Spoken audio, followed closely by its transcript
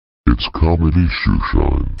It's Comedy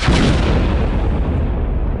Shoeshine.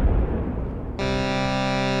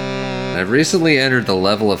 I've recently entered the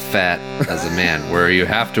level of fat as a man where you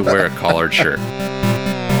have to wear a collared shirt.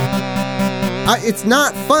 It's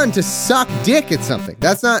not fun to suck dick at something.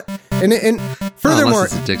 That's not... And furthermore...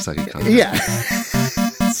 Unless it's a dick sucking contest.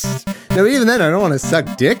 Yeah. No, even then, I don't want to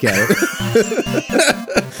suck dick at it.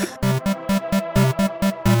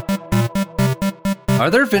 Are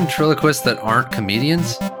there ventriloquists that aren't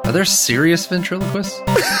comedians? Are there serious ventriloquists?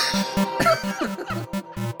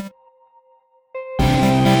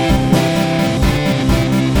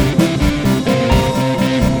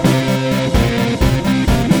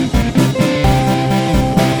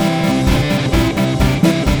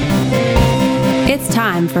 It's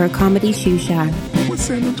time for a comedy shoe shine. With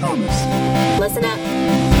Sam and Thomas. Listen up.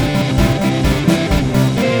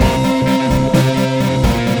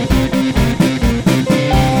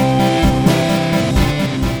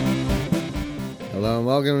 Hello and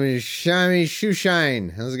welcome to Shiny Shoe Shine.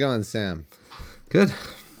 How's it going, Sam? Good.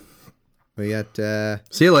 We got,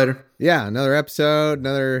 See you later. yeah, another episode,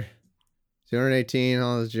 another 218,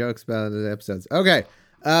 all those jokes about the episodes. Okay.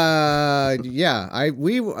 All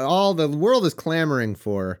the world is clamoring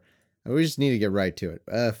for, we just need to get right to it.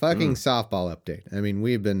 Fucking softball update. I mean,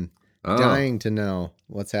 we've been dying to know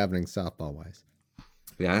what's happening softball wise.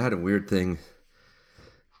 Yeah, I had a weird thing.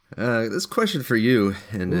 This question for you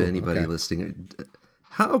and anybody listening.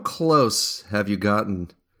 How close have you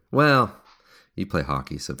gotten? Well, you play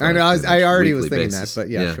hockey, so I know, I already was thinking that, but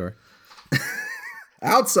yeah, sure.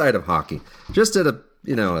 Outside of hockey, just at a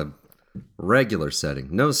regular setting.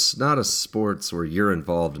 No, not a sports where you're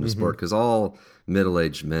involved in a sport, because all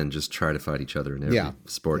middle-aged men just try to fight each other in every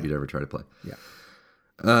sport you'd ever try to play. Yeah.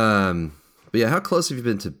 But yeah, how close have you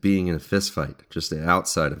been to being in a fist fight? Just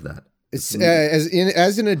outside of that. It's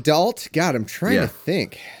as an adult, God, I'm trying to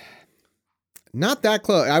think. Not that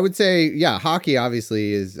close. I would say, yeah, hockey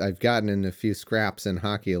obviously is. I've gotten in a few scraps in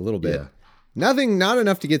hockey a little bit. Yeah. Nothing, not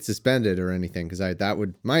enough to get suspended or anything, because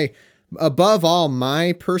above all,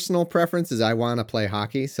 my personal preference is I want to play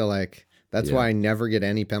hockey. So like that's why I never get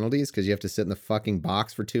any penalties, because you have to sit in the fucking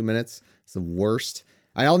box for 2 minutes. It's the worst.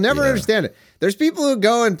 I'll never understand it. There's people who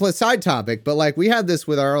go and play, side topic, but like we had this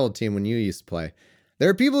with our old team when you used to play. There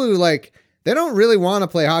are people who like, they don't really want to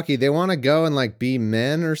play hockey. They want to go and like be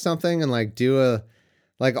men or something and like do the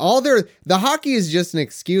hockey is just an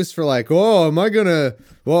excuse for like, oh,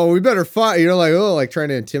 we better fight. Like trying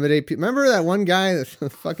to intimidate people. Remember that one guy, the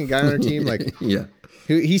fucking guy on our team? Like, Yeah.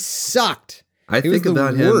 he sucked. I He think was the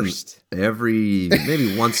about worst. him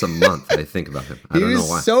maybe once a month. I think about him. I don't know why.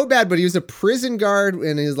 He was so bad, but he was a prison guard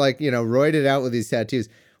and he's like, roided out with these tattoos.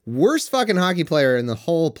 Worst fucking hockey player in the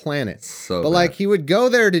whole planet. So but bad. like he would go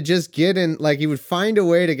there to just get in, like he would find a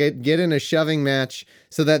way to get in a shoving match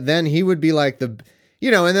so that then he would be like and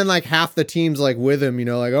then like half the team's like with him,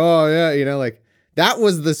 like, oh yeah, like that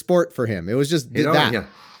was the sport for him. It was just that. Yeah.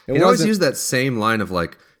 It He'd always wasn't- use that same line of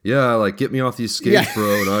like, yeah, like get me off these skates,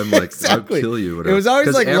 bro, and I'm like, exactly. I'll kill you. Whatever. It was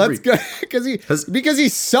always like, let's go, because 'cause- he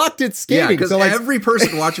sucked at skating. Yeah, because so like, every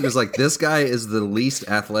person watching was like, this guy is the least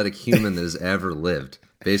athletic human that has ever lived,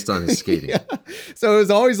 based on his skating. So it was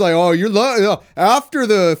always like, oh, after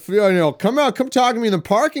the, come talk to me in the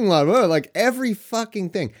parking lot. Like every fucking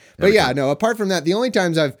thing. But apart from that, the only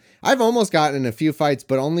times I've almost gotten in a few fights,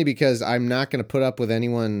 but only because I'm not going to put up with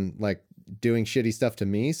anyone like doing shitty stuff to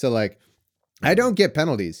me. So like, I don't get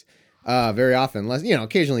penalties very often, unless,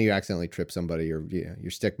 occasionally you accidentally trip somebody or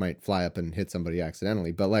your stick might fly up and hit somebody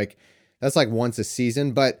accidentally. But like, that's like once a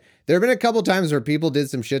season. But there have been a couple times where people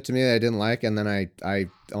did some shit to me that I didn't like, and then I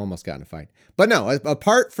almost got in a fight. But no,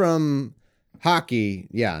 apart from hockey,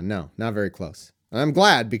 no, not very close. I'm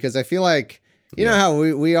glad, because I feel like, you know how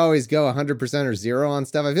we always go 100% or 0 on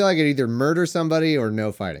stuff? I feel like I'd either murder somebody or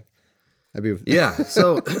no fighting. Yeah.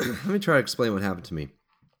 So let me try to explain what happened to me.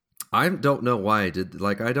 I don't know why I did.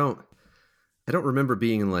 Like, I don't remember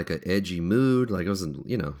being in like an edgy mood. Like I wasn't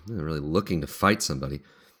really looking to fight somebody.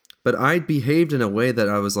 But I behaved in a way that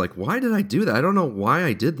I was like, why did I do that? I don't know why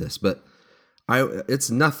I did this, but it's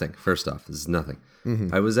nothing. First off, this is nothing.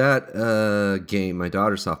 Mm-hmm. I was at a game, my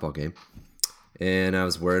daughter's softball game, and I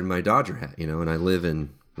was wearing my Dodger hat, and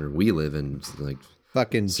we live in like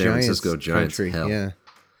fucking San Francisco Giants country. hell. Yeah.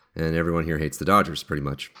 And everyone here hates the Dodgers pretty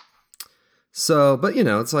much. So, but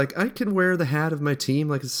it's like I can wear the hat of my team.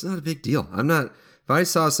 Like, it's not a big deal. If I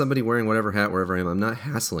saw somebody wearing whatever hat wherever I am, I'm not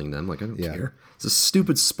hassling them. Like, I don't care. It's a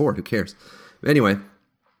stupid sport. Who cares? Anyway, I'm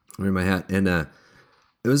wearing my hat. And it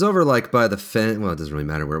was over like by the fence. Well, it doesn't really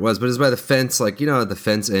matter where it was, but it was by the fence. Like, the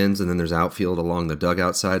fence ends and then there's outfield along the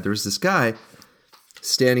dugout side. There was this guy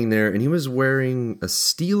standing there, and he was wearing a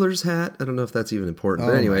Steelers hat. I don't know if that's even important,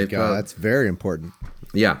 but anyway, my God, that's very important.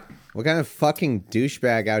 yeah, What kind of fucking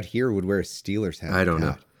douchebag out here would wear a Steelers hat? I don't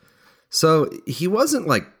know. So he wasn't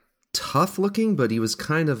like tough looking, but he was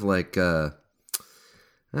kind of like I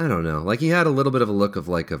don't know, like he had a little bit of a look of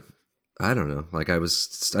like I don't know, like I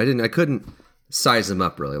couldn't size him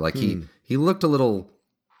up really. Like he looked a little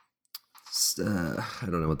I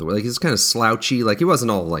don't know what the word, like he's kind of slouchy, like he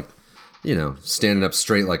wasn't all like, you know, standing up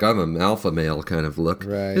straight like I'm an alpha male kind of look.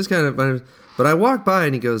 Right. He's kind of, but I walked by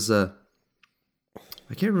and he goes,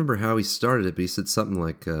 I can't remember how he started it, but he said something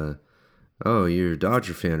like, oh, you're a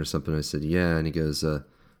Dodger fan or something. I said, yeah. And he goes,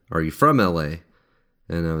 are you from LA?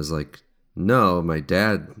 And I was like, no, my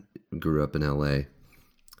dad grew up in LA.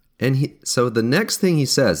 And so the next thing he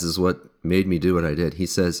says is what made me do what I did. He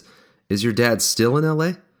says, is your dad still in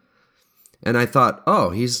LA? And I thought,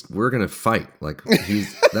 oh, we're going to fight. Like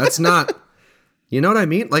that's not, you know what I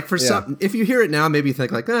mean? Like if you hear it now, maybe you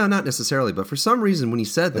think like, not necessarily. But for some reason, when he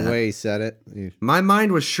said The way he said it. my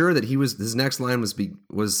mind was sure that his next line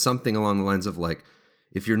was something along the lines of like,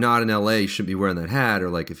 if you're not in LA, you shouldn't be wearing that hat. Or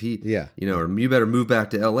like if you know, or you better move back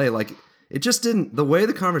to LA. Like it just didn't, the way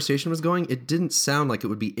the conversation was going, it didn't sound like it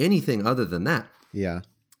would be anything other than that. Yeah.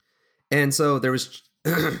 And so there was,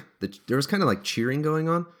 there was kind of like cheering going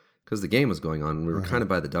on because the game was going on. And we were kind of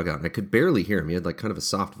by the dugout and I could barely hear him. He had like kind of a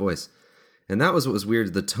soft voice. And that was what was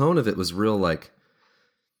weird. The tone of it was real like,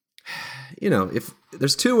 you know, if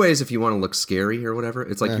there's two ways if you want to look scary or whatever.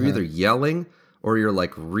 It's like you're either yelling or you're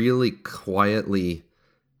like really quietly,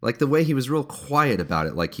 like the way he was real quiet about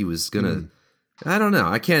it. Like he was going to, I don't know.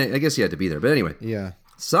 I guess you had to be there. But anyway. Yeah.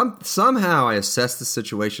 Somehow I assessed the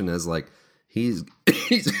situation as like, he's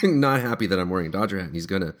not happy that I'm wearing a Dodger hat and he's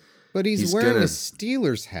going to. But he's wearing a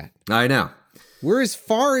Steelers hat. I know. We're as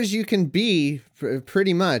far as you can be,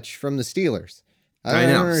 pretty much, from the Steelers. I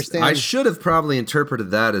know. don't understand. I should have probably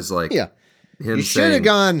interpreted that as like him You should saying, have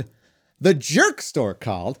gone, the jerk store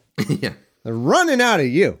called. yeah. They're running out of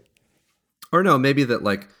you. Or no, maybe that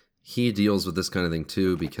like he deals with this kind of thing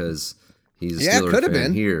too because he's a Yeah, Steelers could have fan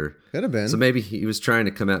been. here. Could have been. So maybe he was trying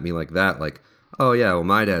to come at me like that, like, oh yeah, well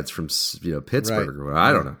my dad's from Pittsburgh Right. or whatever.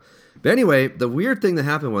 I don't know. But anyway, the weird thing that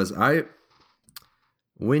happened was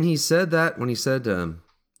when he said,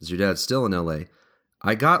 is your dad still in LA?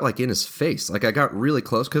 I got like in his face. Like I got really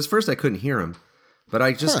close because first I couldn't hear him, but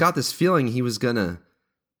I just got this feeling he was gonna,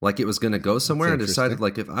 like it was gonna go somewhere, and decided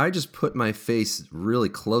like if I just put my face really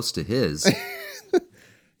close to his,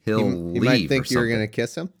 he'll leave. You might think or you're something. going to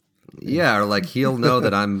kiss him? Yeah, or like he'll know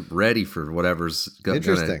that I'm ready for whatever's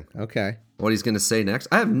Interesting. Okay. what he's gonna say next.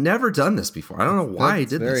 I have never done this before. I don't know why I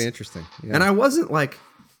did this. Very interesting. Yeah. And I wasn't like,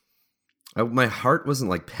 my heart wasn't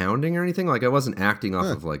like pounding or anything. Like I wasn't acting off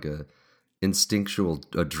of like a instinctual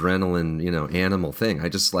adrenaline, animal thing. I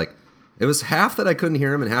just like, it was half that I couldn't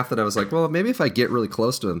hear him and half that I was like, well, maybe if I get really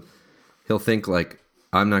close to him, he'll think like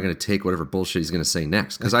I'm not going to take whatever bullshit he's going to say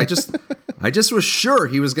next. Cause I just was sure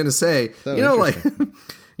he was going to say, like,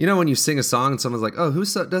 when you sing a song and someone's like, oh, who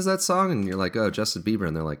does that song? And you're like, oh, Justin Bieber.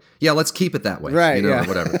 And they're like, yeah, let's keep it that way. Right.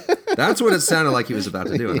 Whatever. That's what it sounded like he was about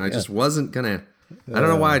to do. And I just wasn't going to, I don't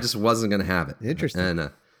know why I just wasn't going to have it. Interesting.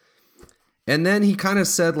 And then he kind of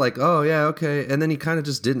said like, oh yeah, okay. And then he kind of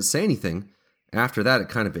just didn't say anything. After that, it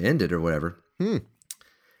kind of ended or whatever.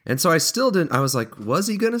 And so I still didn't, I was like, was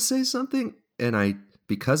he going to say something? And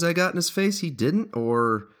because I got in his face, he didn't?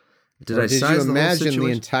 Or did I size you the whole imagine the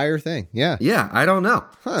situation? entire thing? Yeah. Yeah, I don't know.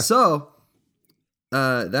 Huh. So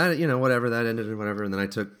that, whatever, that ended and whatever. And then I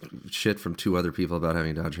took shit from two other people about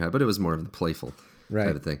having a Dodger hat, but it was more of the playful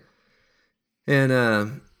type of thing.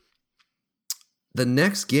 And the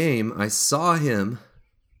next game, I saw him.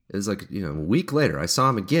 It was like, a week later. I saw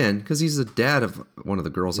him again because he's the dad of one of the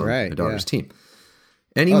girls on my daughter's team.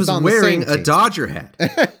 And he was wearing a Dodger hat.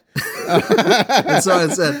 And so I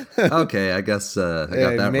said, okay, I guess I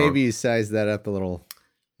got that maybe wrong. you sized that up a little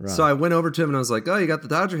wrong. So I went over to him and I was like, oh, you got the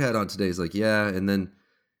Dodger hat on today? He's like, yeah. And then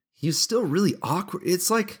he's still really awkward.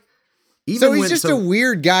 It's like, so he's just a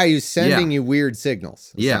weird guy who's sending you weird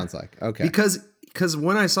signals. It sounds like. Okay. Because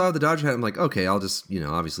when I saw the Dodger hat, I'm like, okay, I'll just,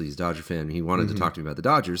 obviously he's a Dodger fan. He wanted to talk to me about the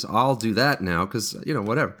Dodgers. I'll do that now because,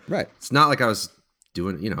 whatever. Right. It's not like I was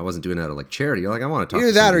doing, I wasn't doing that out of like charity. Like I want to talk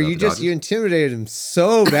Either to that or somebody about you intimidated him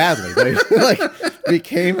so badly that he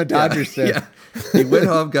became a Dodgers fan. Yeah. He went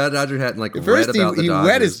home, got a Dodger hat, and like read First about the he Dodgers.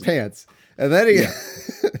 wet his pants. And then he...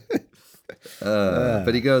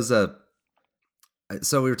 But he goes,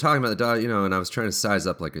 so we were talking about the Dodgers, and I was trying to size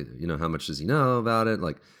up like, how much does he know about it?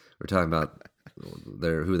 Like we're talking about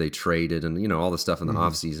who they traded and all the stuff in the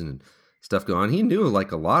off season and stuff going on. He knew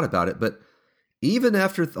like a lot about it, but even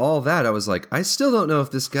after all that, I was like, I still don't know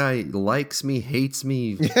if this guy likes me, hates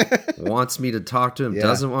me, wants me to talk to him,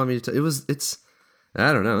 doesn't want me to.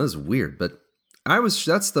 I don't know. It was weird, but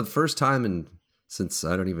that's the first time since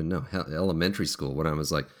I don't even know, elementary school, when I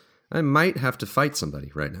was like, I might have to fight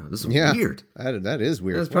somebody right now. This is weird. That is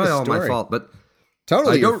weird. That's probably all my fault, but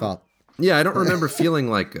totally your fault. Yeah, I don't remember feeling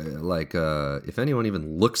like if anyone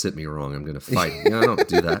even looks at me wrong, I'm going to fight. I don't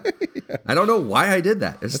do that. Yeah. I don't know why I did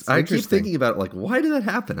that. I keep thinking about it, like, why did that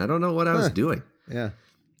happen? I don't know what I was doing. Yeah.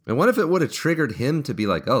 And what if it would have triggered him to be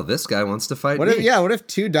like, oh, this guy wants to fight me? What if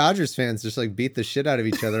two Dodgers fans just like beat the shit out of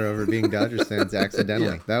each other over being Dodgers fans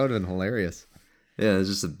accidentally? Yeah. That would have been hilarious. Yeah, it's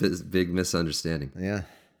just a big misunderstanding. Yeah.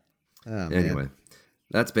 Oh, anyway,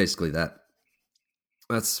 that's basically that.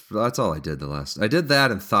 That's all I did I did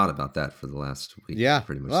that and thought about that for the last week. Yeah.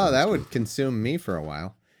 Pretty much. Well, that would consume me for a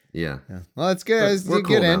while. Yeah. Well, it's good. It's a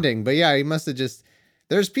good ending. But yeah, he must have just...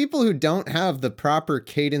 There's people who don't have the proper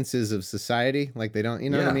cadences of society. Like they don't, you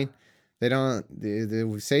know what I mean? They don't,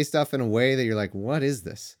 they say stuff in a way that you're like, what is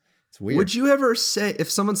this? It's weird. Would you ever say,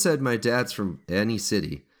 if someone said my dad's from any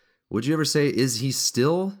city, would you ever say, is he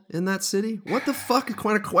still in that city? What the fuck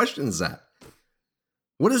kind of question is that?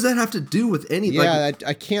 What does that have to do with anything? Yeah,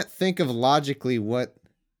 I can't think of logically what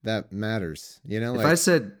that matters. You know, if I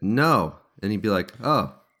said no, and he'd be like,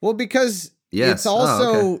 oh. Well, because it's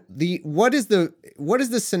also what is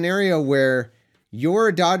the scenario where you're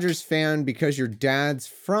a Dodgers fan because your dad's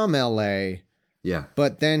from LA. Yeah.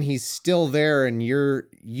 But then he's still there and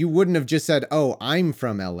you wouldn't have just said, "Oh, I'm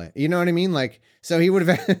from LA." You know what I mean? Like, so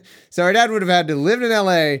our dad would have had to live in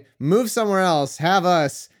LA, move somewhere else, have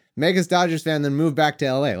us, make us Dodgers fan, then move back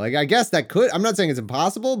to LA. Like, I guess that I'm not saying it's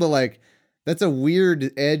impossible, but like, that's a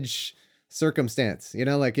weird edge circumstance, you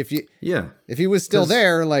know, like if he was still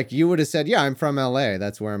there, like you would have said, yeah, I'm from LA.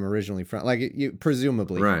 That's where I'm originally from. Like you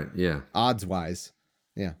presumably, right. Yeah. Odds wise.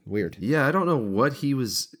 Yeah. Weird. Yeah. I don't know what he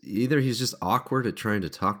was. Either he's just awkward at trying to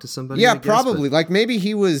talk to somebody. Yeah, probably. Like maybe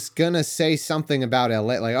he was going to say something about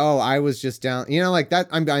LA. Like, oh, I was just down, you know, like that.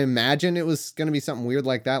 I imagine it was going to be something weird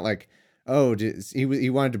like that. Like, oh, he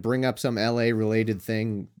wanted to bring up some LA related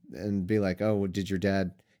thing and be like, oh, did your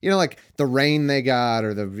dad, you know, like the rain they got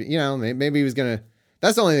or maybe he was going to,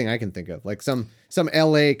 that's the only thing I can think of. Like some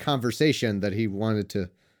LA conversation that he wanted to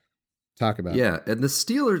talk about. Yeah. And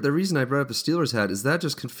the reason I brought up the Steelers hat is that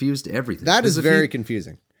just confused everything. That is very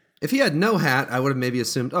confusing. If he had no hat, I would have maybe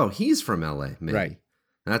assumed, oh, he's from LA. Maybe. Right.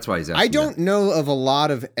 That's why he's asking. I don't know of a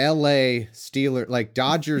lot of LA like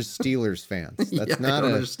Dodgers Steelers fans. That's I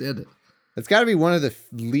don't understand it. That's got to be one of the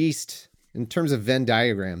least in terms of Venn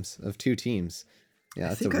diagrams of two teams. Yeah,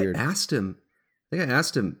 that's weird. I think I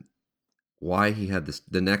asked him why he had this.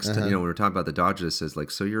 The next, when we were talking about the Dodgers, it says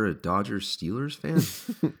like, so you're a Dodgers Steelers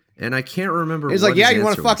fan? And I can't remember. He's like, yeah, you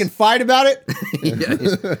want to fucking fight about it?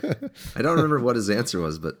 Yeah, I don't remember what his answer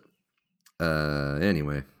was, but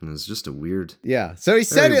anyway, it was just a weird. Yeah, so he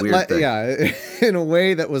said it in a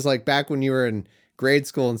way that was like back when you were in grade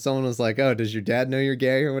school and someone was like, oh, does your dad know you're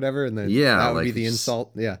gay or whatever? And then that would be the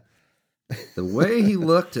insult. Yeah. The way he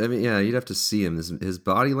looked, I mean, yeah, you'd have to see him. His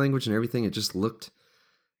body language and everything, it just looked,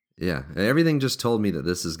 everything just told me that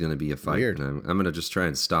this is going to be a fight. Weird. And I'm going to just try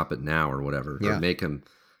and stop it now or whatever, or make him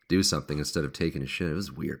do something instead of taking his shit. It was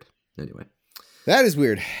weird. Anyway. That is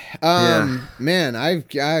weird. Man, I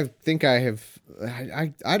think I have,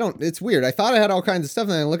 I don't, it's weird. I thought I had all kinds of stuff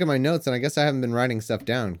and I look at my notes and I guess I haven't been writing stuff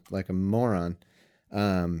down like a moron.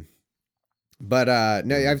 So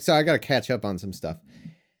I got to catch up on some stuff.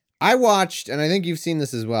 I watched, and I think you've seen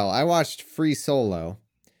this as well. I watched Free Solo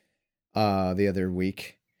the other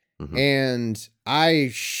week, and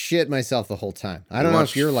I shit myself the whole time. I don't know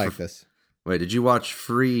if you're like this. Wait, did you watch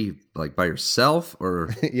Free like by yourself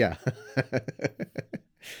or? Yeah,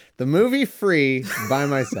 the movie Free by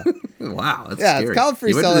myself. Wow, that's scary. It's called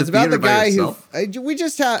Free Solo. It's about the guy who we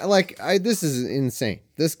just had. This is insane.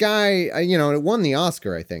 This guy, it won the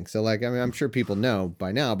Oscar, I think. So I'm sure people know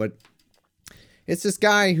by now, but. It's this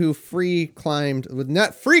guy who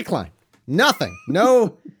nothing,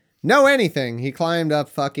 no anything. He climbed up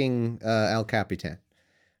fucking El Capitan,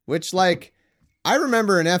 which I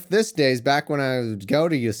remember in this days back when I would go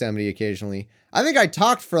to Yosemite occasionally. I think I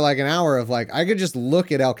talked for an hour of I could just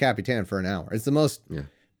look at El Capitan for an hour. It's the most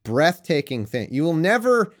breathtaking thing. You will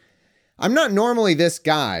never. I'm not normally this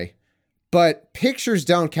guy, but pictures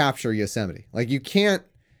don't capture Yosemite.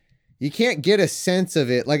 You can't get a sense of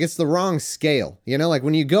it. It's the wrong scale,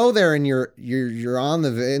 when you go there and you're in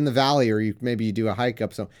the valley or maybe you do a hike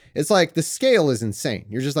up. So it's the scale is insane.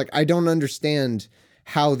 You're just I don't understand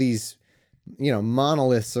how these,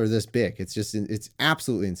 monoliths are this big. It's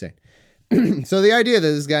absolutely insane. So the idea that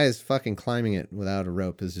this guy is fucking climbing it without a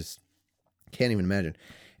rope is just, can't even imagine.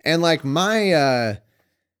 And like I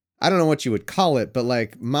don't know what you would call it, but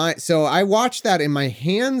like so I watched that and my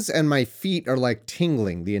hands and my feet are like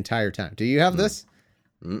tingling the entire time. Do you have this?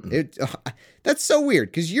 That's so weird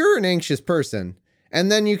because you're an anxious person. And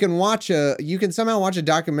then you can somehow watch a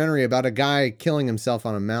documentary about a guy killing himself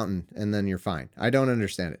on a mountain and then you're fine. I don't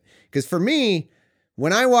understand it. Because for me,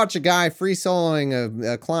 when I watch a guy free soloing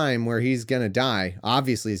a climb where he's going to die,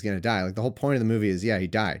 obviously he's going to die. Like the whole point of the movie is, yeah, he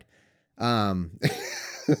died.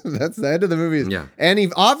 That's the end of the movie. Yeah. And he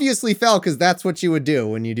obviously fell because that's what you would do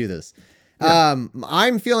when you do this. Yeah.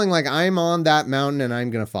 I'm feeling like I'm on that mountain and I'm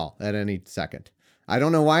going to fall at any second. I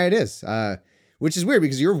don't know why it is. Which is weird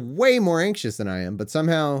because you're way more anxious than I am, but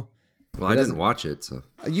somehow. Well, I didn't watch it, so.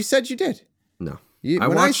 You said you did. No.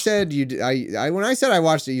 I said I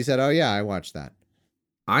watched it, you said, "Oh yeah, I watched that."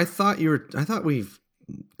 I thought we've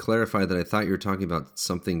clarified that I thought you were talking about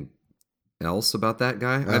something else about that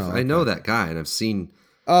guy. Okay. I know that guy, and I've seen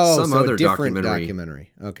some other a different documentary.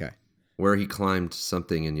 Okay. Where he climbed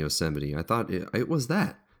something in Yosemite. I thought it was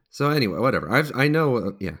that. So anyway, whatever. I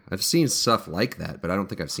know. I've seen stuff like that, but I don't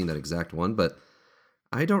think I've seen that exact one. But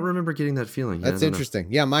I don't remember getting that feeling. That's interesting.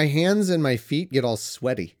 Yeah, my hands and my feet get all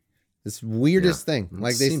sweaty. It's weirdest thing.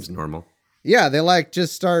 Like seems normal. Yeah, they like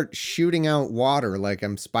just start shooting out water like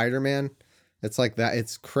I'm Spider-Man. It's like that.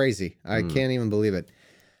 It's crazy. I can't even believe it.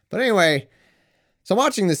 But anyway, so I'm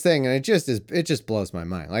watching this thing and it just blows my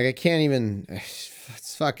mind. Like I can't even.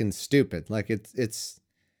 It's fucking stupid. Like it's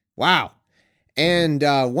wow. And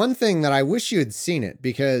one thing that I wish you had seen it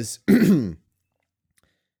because.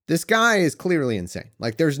 This guy is clearly insane.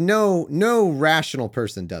 Like there's no rational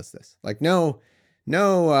person does this. Like no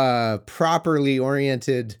properly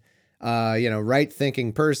oriented, right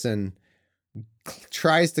thinking person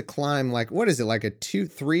tries to climb like, what is it? Like a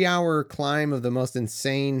 2-3 hour climb of the most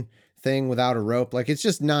insane thing without a rope. Like it's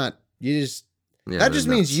just not, that just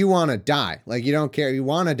means you want to die. Like you don't care. You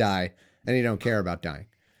want to die and you don't care about dying.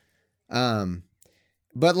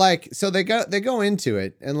 But like, so they go into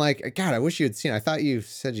it and like, God, I wish you had seen it. I thought you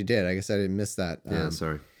said you did. I guess I didn't miss that. Yeah,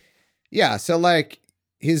 sorry. Yeah. So like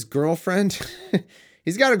his girlfriend,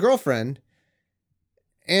 he's got a girlfriend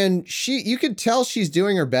and you could tell she's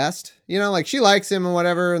doing her best, like she likes him and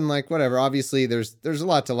whatever. And like, whatever, obviously there's a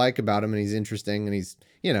lot to like about him and he's interesting and he's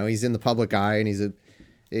in the public eye and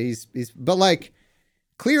but like,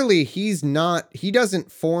 clearly he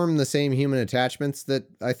doesn't form the same human attachments that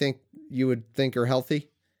I think you would think are healthy.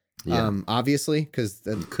 Yeah. Obviously, because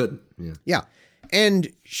couldn't. Yeah. And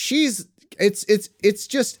it's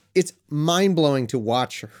mind blowing to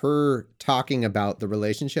watch her talking about the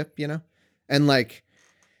relationship, and like,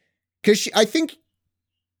 cause I think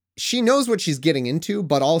she knows what she's getting into,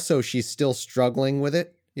 but also she's still struggling with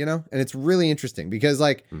it, and it's really interesting because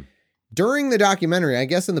like during the documentary, I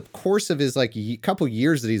guess in the course of his like couple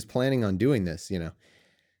years that he's planning on doing this,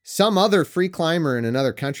 some other free climber in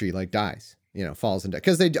another country like dies, falls and dies.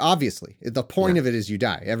 Because they obviously, the point of it is you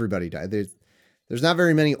die. Everybody dies. There's not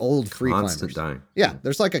very many old free Constant climbers. Dying. Yeah,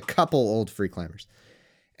 there's like a couple old free climbers.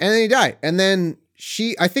 And then he died. And then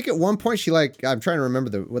I think at one point she like, I'm trying to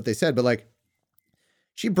remember what they said, but like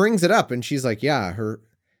she brings it up and she's like, yeah,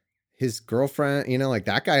 his girlfriend, like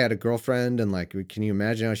that guy had a girlfriend and like, can you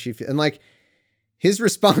imagine how she feels? And like, his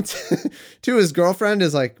response to his girlfriend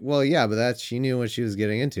is like, well, yeah, but she knew what she was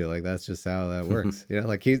getting into. Like, that's just how that works.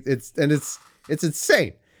 Like it's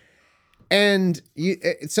insane. And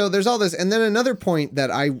so there's all this. And then another point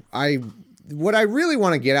that what I really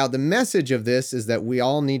want to get out, the message of this is that we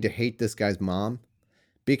all need to hate this guy's mom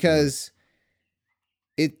because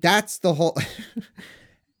that's the whole,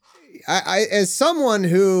 I as someone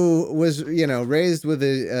who was, raised with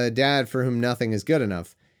a dad for whom nothing is good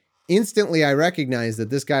enough, instantly I recognized that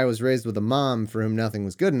this guy was raised with a mom for whom nothing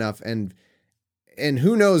was good enough. And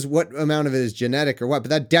who knows what amount of it is genetic or what, but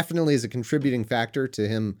that definitely is a contributing factor to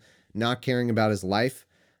him not caring about his life.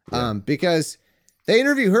 Yeah. Because they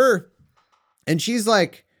interview her and she's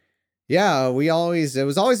like, yeah, it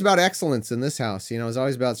was always about excellence in this house. It was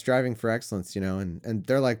always about striving for excellence, and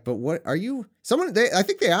they're like, but what are you, I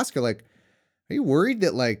think they ask her like, are you worried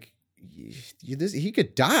that like, he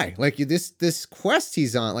could die, like this quest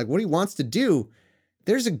he's on, like what he wants to do,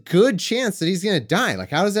 there's a good chance that he's gonna die. Like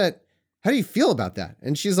how do you feel about that?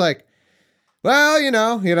 And she's like, well,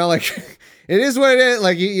 like it is what it is.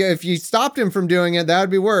 Like if you stopped him from doing it, that would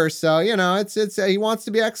be worse. So it's he wants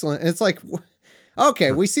to be excellent. And it's like,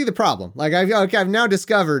 okay, we see the problem. Like I've now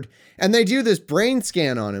discovered, and they do this brain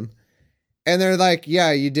scan on him. And they're like,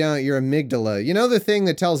 yeah, your amygdala, the thing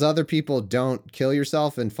that tells other people don't kill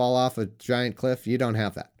yourself and fall off a giant cliff. You don't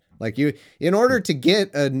have that. Like in order to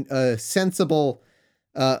get a sensible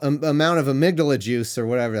amount of amygdala juice or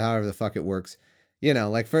whatever, however the fuck it works,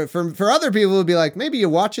 like for other people, it would be like, maybe you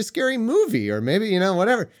watch a scary movie or maybe,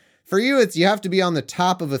 whatever. For you, it's you have to be on the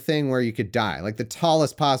top of a thing where you could die, like the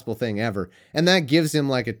tallest possible thing ever. And that gives him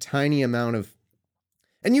like a tiny amount of,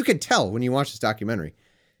 and you could tell when you watch this documentary,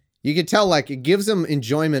 you could tell like it gives him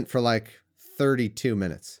enjoyment for like 32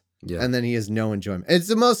 minutes. Yeah. And then he has no enjoyment. It's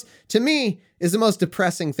to me, is the most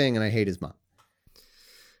depressing thing. And I hate his mom.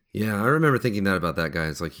 Yeah, I remember thinking that about that guy.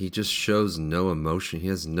 It's like he just shows no emotion. He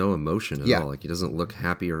has no emotion at all. Like he doesn't look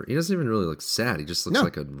happy or he doesn't even really look sad. He just looks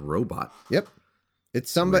like a robot. Yep.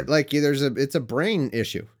 It's somebody like it's a brain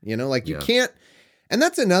issue, like you can't. And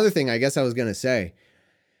that's another thing I guess I was going to say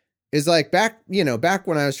is like back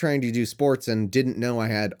when I was trying to do sports and didn't know I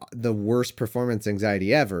had the worst performance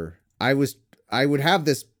anxiety ever. I would have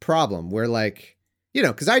this problem where like,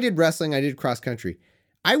 cause I did wrestling, I did cross country.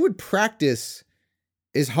 I would practice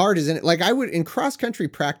as hard as in cross country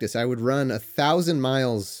practice, I would run 1,000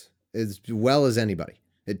 miles as well as anybody.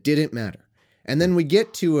 It didn't matter. And then we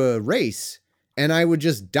get to a race and I would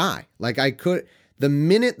just die. Like the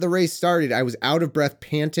minute the race started, I was out of breath,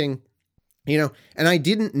 panting, and I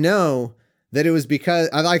didn't know that it was because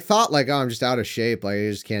I thought like, oh, I'm just out of shape. Like I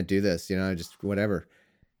just can't do this, I just whatever.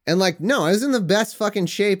 And like, no, I was in the best fucking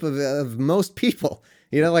shape of most people,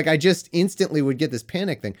 like I just instantly would get this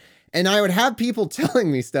panic thing. And I would have people telling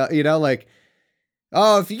me stuff, like,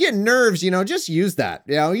 oh, if you get nerves, just use that,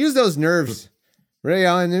 use those nerves, right?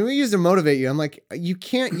 And then we use to motivate you. I'm like, you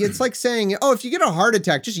can't, it's like saying, oh, if you get a heart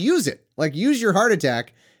attack, just use it. Like use your heart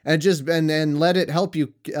attack and just, and let it help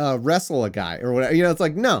you wrestle a guy or whatever. It's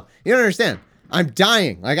like, no, you don't understand. I'm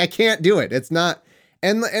dying. Like I can't do it. It's not.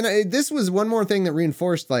 And this was one more thing that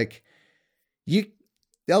reinforced like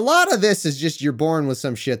a lot of this is just you're born with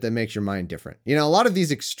some shit that makes your mind different. A lot of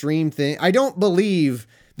these extreme things. I don't believe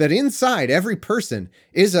that inside every person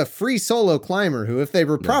is a free solo climber who, if they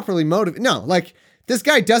were properly motivated, like this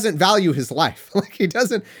guy doesn't value his life. Like he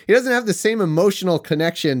doesn't have the same emotional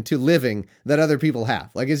connection to living that other people have.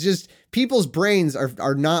 Like it's just people's brains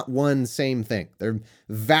are not one same thing. They're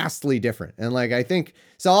vastly different. And like, I think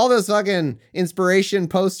so all those fucking inspiration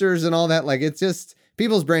posters and all that, like it's just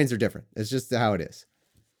people's brains are different. It's just how it is.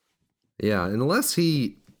 Yeah, unless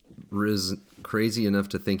he is crazy enough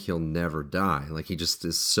to think he'll never die. Like he just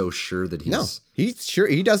is so sure that he's sure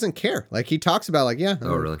he doesn't care. Like he talks about like,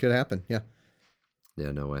 really? It could happen. Yeah.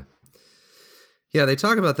 Yeah, no way. Yeah, they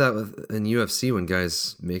talk about that in UFC when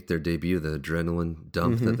guys make their debut, the adrenaline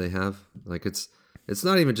dump that they have. Like it's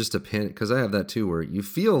not even just a panic, because I have that too, where you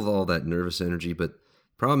feel all that nervous energy, but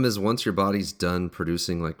problem is once your body's done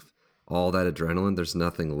producing like all that adrenaline, there's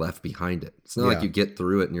nothing left behind it. It's not like you get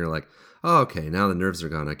through it and you're like, oh, okay, now the nerves are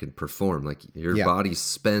gone, I can perform. Like your body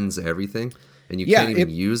spends everything and you can't even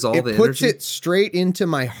use all the energy. It puts it straight into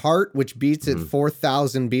my heart, which beats at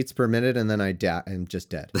 4,000 beats per minute, and then I'm just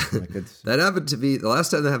dead. Like that happened to me. The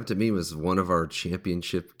last time that happened to me was one of our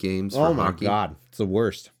championship games for hockey. Oh my God, it's the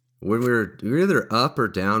worst. When we were either up or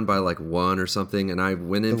down by like 1 or something, and I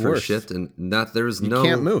went in for a shift, and there was you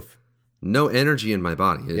can't move. No energy in my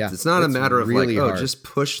body. It's not a matter of really like, just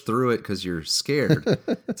push through it because you're scared.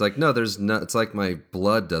 It's like, no, it's like my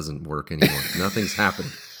blood doesn't work anymore. Nothing's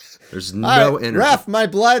happening. There's no energy. Ref, my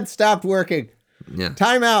blood stopped working. Yeah.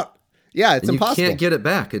 Time out. Yeah, it's impossible. You can't get it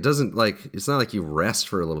back. It doesn't it's not like you rest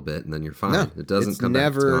for a little bit and then you're fine. No, it doesn't come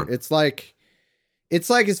back. It's like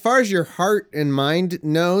as far as your heart and mind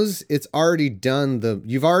knows, it's already done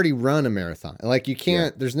you've already run a marathon. Like you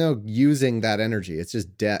can't, there's no using that energy. It's just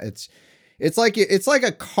it's like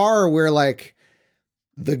a car where like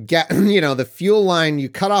the fuel line, you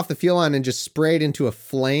cut off the fuel line and just spray it into a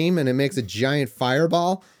flame and it makes a giant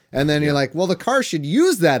fireball. And then you're like, well, the car should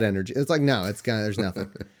use that energy. It's like, no, there's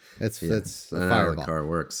nothing. It's a fireball. How the car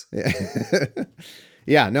works. Yeah.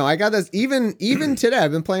 Yeah, no, I got this. Even today,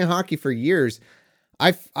 I've been playing hockey for years.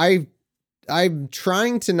 I'm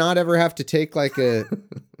trying to not ever have to take like a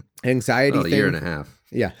anxiety thing. A year and a half.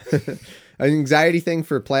 Yeah. An anxiety thing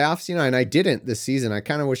for playoffs, and I didn't this season. I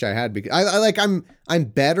kind of wish I had, because I'm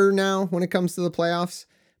better now when it comes to the playoffs,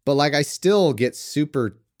 but like I still get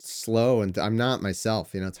super slow and I'm not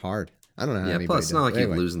myself. It's hard. I don't know how anybody plus it's not like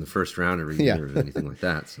anyway. You lose in the first round every year or anything like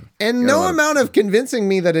that. So. And no amount of convincing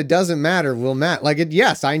me that it doesn't matter will matter. Like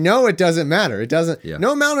yes, I know it doesn't matter. It doesn't. Yeah.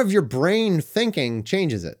 No amount of your brain thinking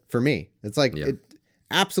changes it for me. It's like it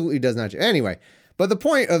absolutely does not. Anyway, but the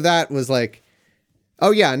point of that was like, oh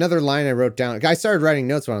yeah, another line I wrote down. I started writing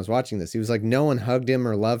notes when I was watching this. He was like, no one hugged him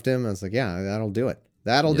or loved him. I was like, yeah, that'll do it.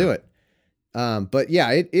 That'll do it. But yeah,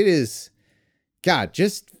 it is. God,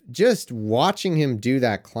 just watching him do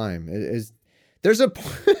that climb is there's a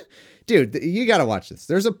dude, you got to watch this.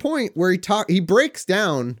 There's a point where he breaks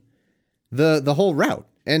down the whole route.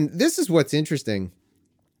 And this is what's interesting.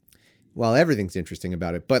 Well, everything's interesting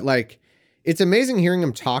about it, but like it's amazing hearing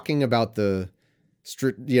him talking about the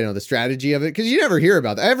strategy of it, because you never hear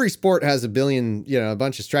about that. Every sport has a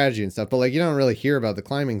bunch of strategy and stuff, but like you don't really hear about the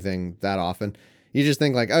climbing thing that often. You just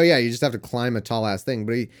think like, oh yeah, you just have to climb a tall ass thing.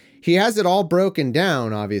 But he has it all broken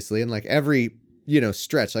down, obviously, and like every,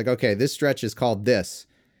 stretch, like, okay, this stretch is called this,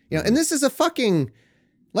 and this is a fucking,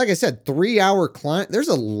 like I said, 3-hour climb. There's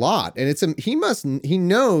a lot. And he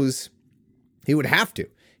knows he would have to.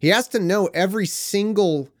 He has to know every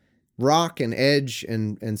single rock and edge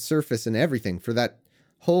and surface and everything for that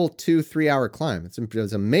whole 2-3 hour climb. It's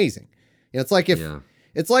amazing. It's like if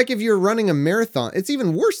you're running a marathon. It's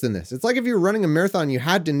even worse than this. It's like if you're running a marathon, you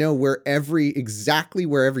had to know exactly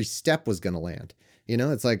where every step was going to land.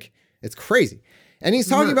 It's like, it's crazy. And he's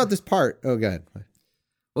talking about this part. Oh, go ahead.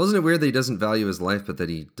 Wasn't it weird that he doesn't value his life, but that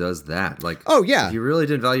he does that? Like, oh yeah, if you really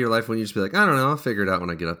didn't value your life, when you just be like, I don't know, I'll figure it out when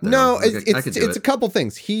I get up there. No, like, I could do it's a couple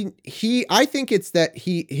things. I think it's that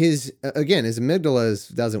his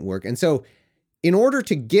amygdala doesn't work, and so in order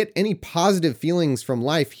to get any positive feelings from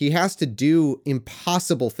life, he has to do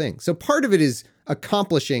impossible things. So part of it is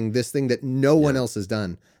accomplishing this thing that no one else has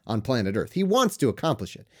done on planet Earth. He wants to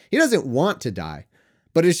accomplish it. He doesn't want to die,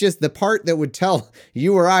 but it's just the part that would tell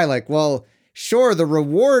you or I, like, well, sure, the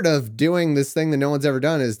reward of doing this thing that no one's ever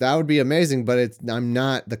done that would be amazing, but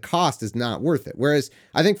the cost is not worth it. Whereas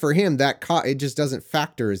I think for him, it just doesn't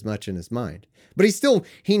factor as much in his mind. But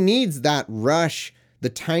he needs that rush, the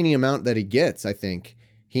tiny amount that he gets. I think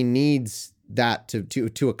he needs that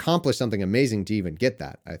to accomplish something amazing to even get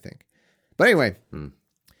that, I think. But anyway,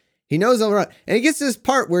 he knows all right. And he gets to this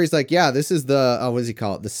part where he's like, yeah, this is what does he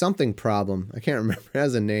call it? The something problem. I can't remember. It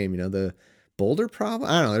has a name, the boulder problem.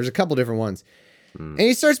 I don't know. There's a couple different ones. And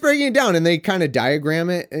he starts breaking it down, and they kind of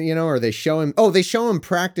diagram it, or they show him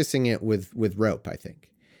practicing it with rope, I think.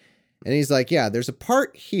 And he's like, yeah, there's a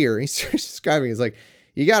part here. He starts describing it. He's like,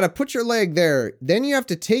 you got to put your leg there. Then you have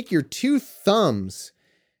to take your 2 thumbs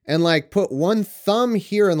and like put one thumb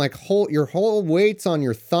here and like hold your whole weight's on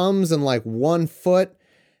your thumbs and like one foot.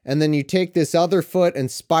 And then you take this other foot and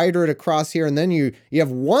spider it across here. And then you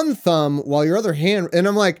have one thumb while your other hand. And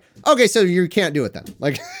I'm like, okay, so you can't do it then.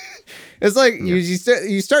 Like, it's like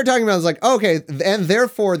you start talking about, it's like, okay. And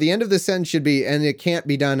therefore the end of the sentence should be, and it can't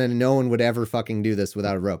be done. And no one would ever fucking do this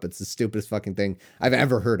without a rope. It's the stupidest fucking thing I've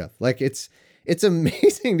ever heard of. Like, it's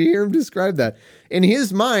amazing to hear him describe that. In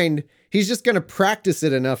his mind, he's just going to practice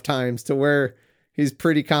it enough times to where he's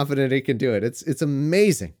pretty confident he can do it. It's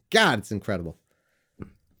amazing. God, it's incredible.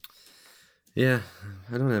 Yeah,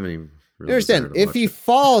 I don't have any. You understand? If he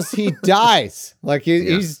falls, he dies. Like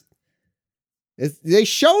they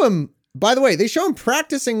show him. By the way, they show him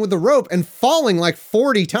practicing with the rope and falling like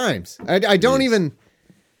 40 times. I don't even.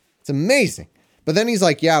 It's amazing. But then he's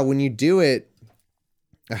like, yeah, when you do it.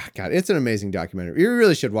 Oh, God, it's an amazing documentary. You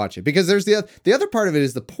really should watch it, because there's the other part of it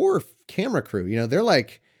is the poor camera crew. They're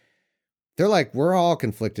like, we're all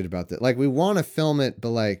conflicted about that. Like, we want to film it, but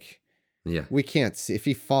like. Yeah, we can't see if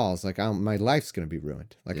he falls. Like, my life's gonna be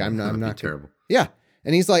ruined. Like, yeah, I'm not terrible. Yeah,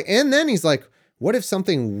 and then he's like, what if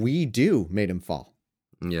something we do made him fall?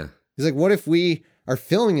 Yeah, he's like, what if we are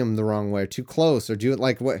filming him the wrong way, or too close, or do it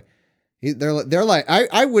like what? They're like,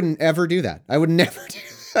 I wouldn't ever do that. I would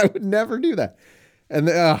never do that. And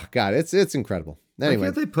oh God, it's incredible. Anyway, why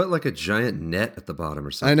can't they put like a giant net at the bottom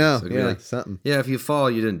or something? I know. So yeah, something. Yeah, if you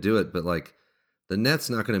fall, you didn't do it, but like. The net's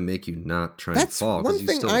not going to make you not try and fall. That's one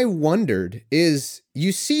thing I wondered is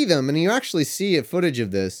you see them, and you actually see a footage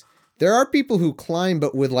of this. There are people who climb,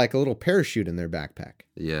 but with like a little parachute in their backpack.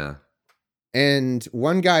 Yeah. And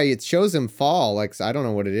one guy, it shows him fall. Like, I don't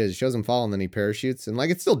know what it is. It shows him fall, and then he parachutes. And like,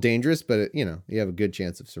 it's still dangerous, but you have a good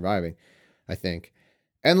chance of surviving, I think.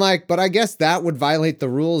 And like, but I guess that would violate the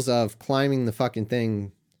rules of climbing the fucking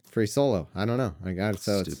thing free solo. I don't know. It's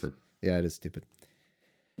stupid. It is stupid.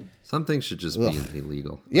 Some things should just be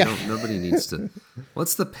illegal. Yeah. Nobody needs to.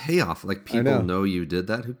 What's the payoff? Like, people know you did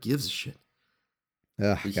that. Who gives a shit?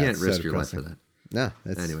 You can't risk your life for that. No.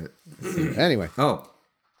 Anyway. Oh,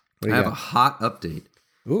 I have a hot update.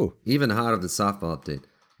 Ooh. Even hotter than softball update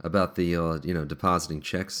about the, depositing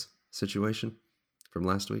checks situation from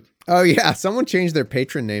last week. Oh, yeah. Someone changed their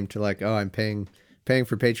patron name to like, oh, I'm paying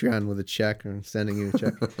for Patreon with a check, or sending you a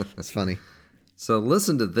check. That's funny. So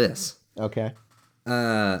listen to this. Okay.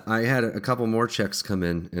 I had a couple more checks come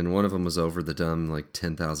in, and one of them was over the dumb like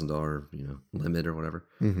 $10,000 limit or whatever.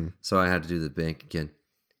 Mm-hmm. So I had to do the bank again,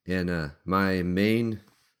 and my main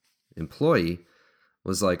employee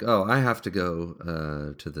was like, "Oh, I have to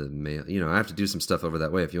go to the mail. You know, I have to do some stuff over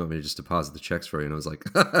that way. If you want me to just deposit the checks for you." And I was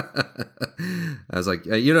like,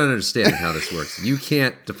 "You don't understand how this works. You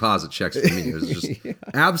can't deposit checks for me. There's just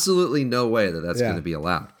absolutely no way that that's going to be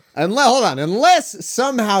allowed." Unless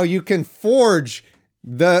somehow you can forge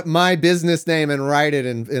my business name and write it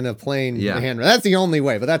in a plain handwriting. That's the only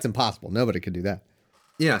way, but that's impossible. Nobody could do that.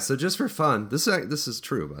 Yeah. So just for fun, this is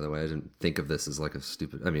true, by the way. I didn't think of this as like a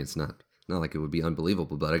stupid. I mean, it's not like it would be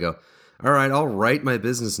unbelievable, but I go, all right, I'll write my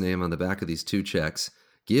business name on the back of these 2 checks,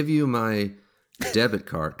 give you my debit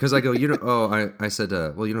card. Cause I go, I said,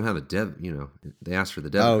 well, you don't have a debit, they asked for the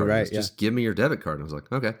debit card. Right. Just give me your debit card. And I was like,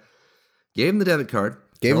 okay. Gave him the debit card.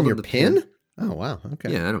 Gave him your PIN? Oh, wow.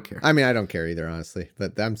 Okay. Yeah, I don't care. I mean, I don't care either, honestly,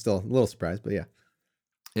 but I'm still a little surprised, but yeah.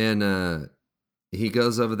 And he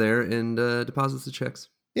goes over there and deposits the checks.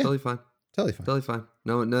 Yeah. Totally fine. Totally fine.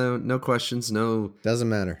 No questions. No. Doesn't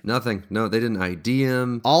matter. Nothing. No, they didn't ID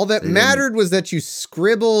him. All that mattered was that you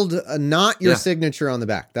scribbled not your signature on the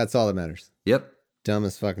back. That's all that matters. Yep.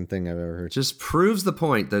 Dumbest fucking thing I've ever heard. Just proves the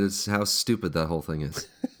point that it's how stupid that whole thing is.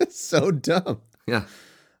 So dumb. Yeah.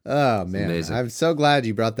 Oh, man. Amazing. I'm so glad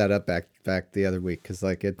you brought that up back the other week because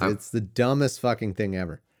it's the dumbest fucking thing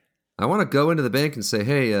ever. I want to go into the bank and say,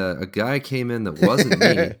 hey, a guy came in that wasn't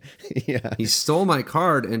me. Yeah. He stole my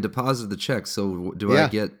card and deposited the check. So I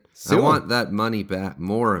get, I want that money back,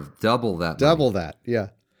 more of double that. Double that. Yeah.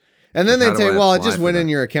 And then they'd say, well, it just went in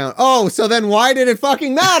your account. Oh, so then why did it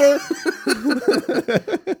fucking matter?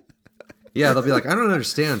 Yeah. They'll be like, I don't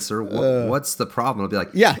understand, sir. What's the problem? I'll be like,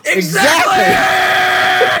 yeah,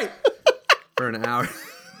 exactly. For an hour.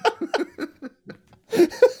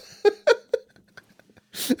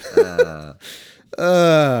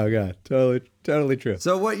 Oh god, totally true.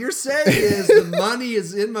 So what you're saying is the money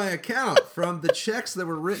is in my account from the checks that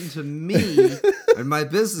were written to me and my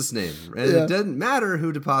business name, and it didn't matter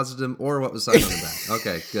who deposited them or what was signed on the back.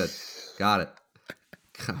 Okay, good, got it.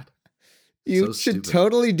 God, you should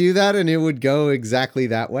totally do that, and it would go exactly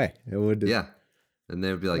that way. It would, yeah. And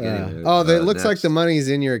they would be like, anyway, it looks like the money's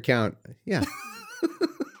in your account. Yeah,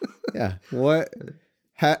 yeah. What?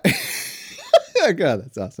 God,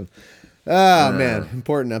 that's awesome. Oh, man.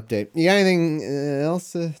 Important update. You got anything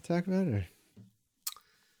else to talk about? Or?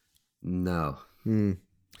 No. Nothing.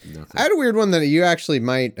 I had a weird one that you actually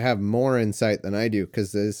might have more insight than I do,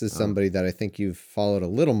 because this is somebody that I think you've followed a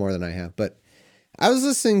little more than I have. But I was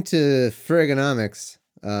listening to Frigonomics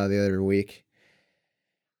the other week,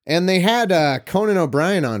 and they had Conan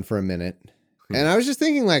O'Brien on for a minute. And I was just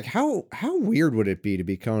thinking, like, how weird would it be to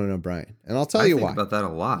be Conan O'Brien? And I'll tell you why. I think about that a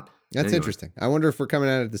lot. That's interesting. I wonder if we're coming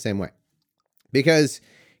at it the same way. Because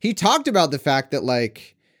he talked about the fact that,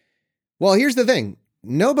 like, well, here's the thing.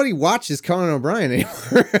 Nobody watches Conan O'Brien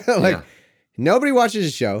anymore. Nobody watches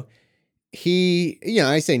his show. He,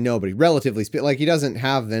 I say nobody, relatively speaking. Like, he doesn't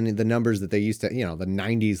have the numbers that they used to, the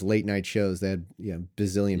 90s late night shows. They had,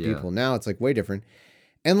 bazillion people. Now it's, like, way different.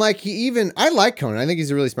 And, like, I like Conan. I think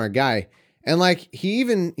he's a really smart guy. And, like, he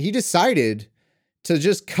decided to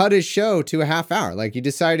just cut his show to a half hour. Like, he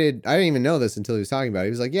decided, I didn't even know this until he was talking about it.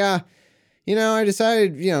 He was like, yeah, I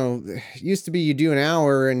decided, it used to be you do an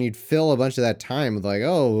hour and you'd fill a bunch of that time with like,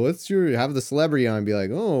 oh, have the celebrity on and be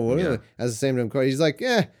like, oh, what as the same time. He's like,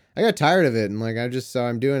 yeah, I got tired of it. And like,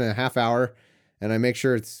 I'm doing a half hour and I make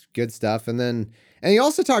sure it's good stuff. And he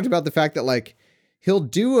also talked about the fact that like, he'll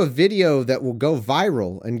do a video that will go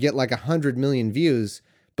viral and get like 100 million views,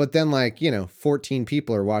 but then like, 14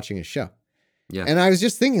 people are watching his show. Yeah. And I was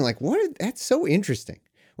just thinking like, that's so interesting.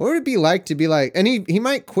 What would it be like to be like, and he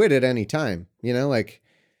might quit at any time, like,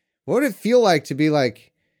 what would it feel like to be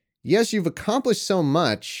like, yes, you've accomplished so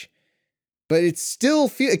much, but it's still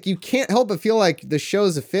feel like you can't help but feel like the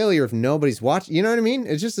show's a failure if nobody's watching. You know what I mean?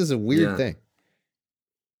 It just is a weird thing.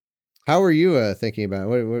 How are you thinking about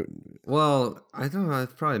it? What? Well, I don't know.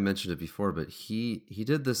 I've probably mentioned it before, but he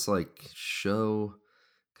did this like show.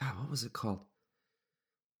 God, what was it called?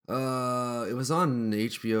 It was on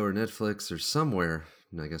HBO or Netflix or somewhere.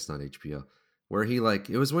 No, I guess not HBO. Where he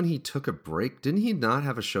it was when he took a break. Didn't he not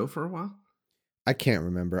have a show for a while? I can't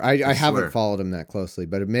remember. I haven't followed him that closely,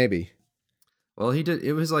 but maybe. Well, he did.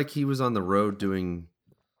 It was like he was on the road doing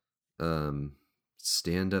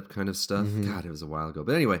stand-up kind of stuff. Mm-hmm. God, it was a while ago.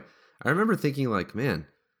 But anyway, I remember thinking like, man,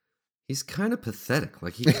 he's kind of pathetic.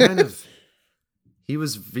 Like he kind of... He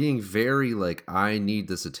was being very like, I need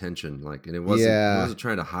this attention. Like, and he wasn't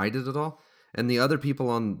trying to hide it at all. And the other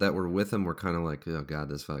people that were with him were kind of like, oh God,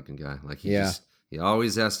 this fucking guy. Like he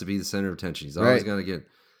always has to be the center of attention. He's always going to get,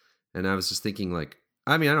 and I was just thinking like,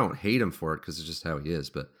 I mean, I don't hate him for it because it's just how he is,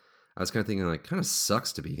 but I was kind of thinking like, kind of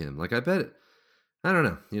sucks to be him. Like I bet I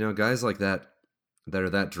don't know, guys like that, that are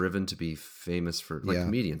that driven to be famous for like Yeah.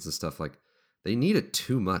 comedians and stuff. Like they need it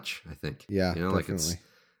too much, I think. Yeah, you know, like it's definitely.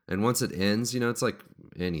 and once it ends, you know, it's like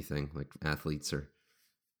anything, like athletes or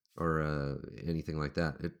anything like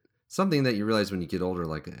that. Something that you realize when you get older,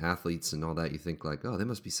 like athletes and all that, you think like, oh, they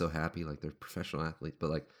must be so happy, like they're professional athletes, but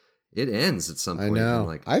like it ends at some I point. know. And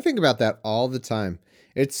like, I think about that all the time.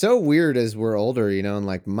 It's so weird as we're older, you know, and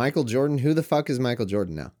like Michael Jordan, who the fuck is Michael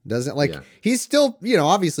Jordan now? Doesn't like, Yeah. he's still, you know,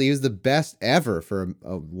 obviously he was the best ever for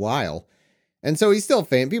a while. And so he's still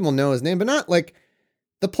famous. People know his name, but not like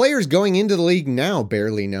the players going into the league now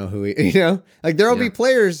barely know who he, you know, like there'll be Yeah.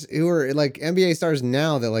 players who are like NBA stars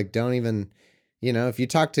now that like don't even, you know, if you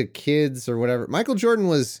talk to kids or whatever, Michael Jordan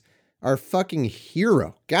was our fucking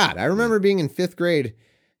hero. God, I remember being in 5th grade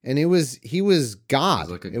and he was God. he's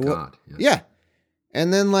like a It wa- god. Yeah.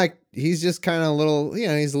 And then like he's just kind of a little, you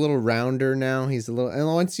know, he's a little rounder now. He's a little, and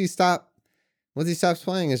once he stops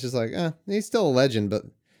playing, it's just like, he's still a legend. But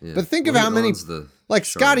Yeah. But think of Well, how he many, owns the like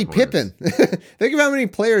Scottie Charlotte Hornets. Pippen. Think of how many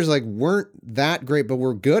players like weren't that great, but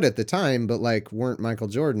were good at the time, but like weren't Michael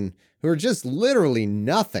Jordan, who are just literally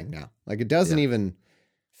nothing now. Like it doesn't Yeah. even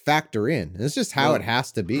factor in. It's just how Well- it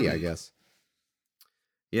has to be, I guess.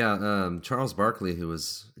 Yeah, Charles Barkley, who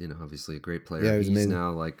was, you know, obviously a great player. Yeah, he was he's amazing.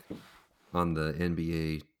 now like on the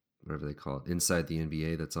NBA, whatever they call it, inside the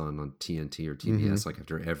NBA that's on TNT or TBS, like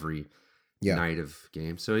after every Mm-hmm. Yeah. night of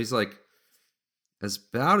game. So he's like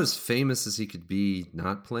about as famous as he could be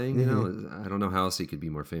not playing, you Mm-hmm. know. I don't know how else he could be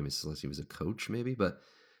more famous unless he was a coach maybe, but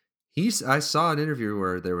I saw an interview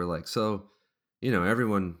where they were like, so, you know,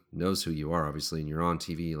 everyone knows who you are obviously and you're on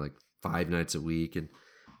TV like 5 nights a week and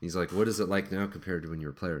he's like, what is it like now compared to when you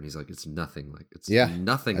were a player? And he's like, it's nothing. Like it's Yeah,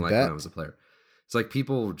 nothing I like bet. when I was a player. It's like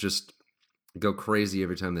people just go crazy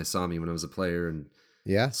every time they saw me when I was a player, and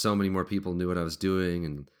Yeah. so many more people knew what I was doing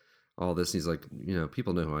and all this. And he's like, you know,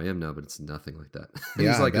 people know who I am now, but it's nothing like that. And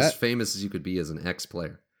Yeah, he's I like as bet. famous as you could be as an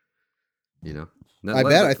ex-player. You know, And that I led-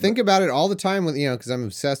 bet. I think about it all the time with, you know, because I'm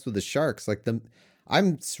obsessed with the Sharks. Like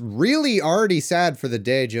I'm really already sad for the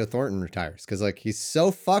day Joe Thornton retires because like he's so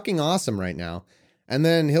fucking awesome right now. And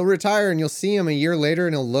then he'll retire and you'll see him a year later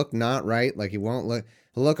and he'll look not right. Like he won't look,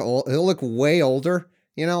 he'll look old. He'll look way older,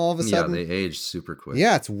 you know, all of a yeah, sudden. they age super quick.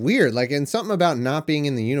 Yeah, it's weird. Like, and something about not being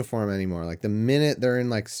in the uniform anymore. Like the minute they're in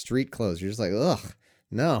like street clothes, you're just like, ugh,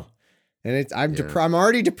 no. And I'm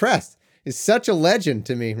already depressed. He's such a legend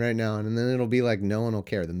to me right now. And then it'll be like, no one will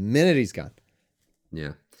care the minute he's gone.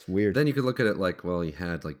 Yeah. It's weird. Then you could look at it like, well, he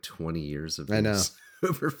had like 20 years of I know. being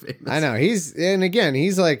super famous. I know he's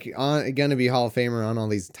like gonna be Hall of Famer on all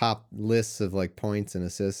these top lists of like points and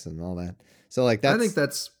assists and all that. So like I think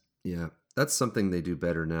that's something they do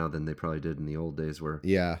better now than they probably did in the old days where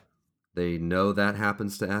yeah, they know that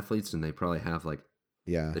happens to athletes and they probably have like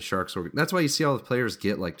yeah. the Sharks. That's why you see all the players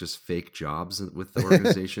get like just fake jobs with the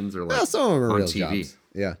organizations or like Well, some of them are on real TV. jobs.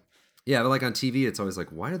 Yeah. Yeah, but like on TV, it's always like,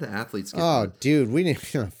 why do the athletes get Oh, dude, we didn't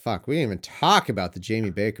even talk about the Jamie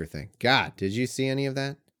Baker thing. God, did you see any of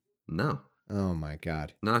that? No, Oh my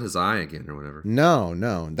God. not his eye again or whatever. No,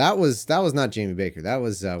 that was not Jamie Baker. That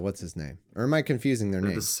was what's his name? Or am I confusing their They're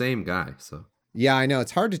names? the same guy. So Yeah, I know.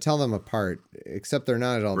 It's hard to tell them apart, except they're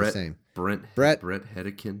not at all the same. Brett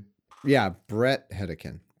Hedekin. Yeah, Brett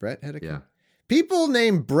Hedekin. Brett Hedekin? Yeah. People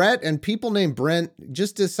named Brett and people named Brent,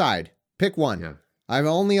 just decide. Pick one. Yeah. I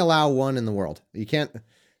only allow one in the world. You can't.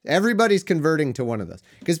 Everybody's converting to one of those.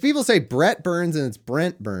 Because people say Brett Burns and it's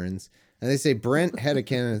Brent Burns. And they say Brent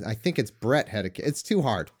Hedekin and I think it's Brett Hedekin. It's too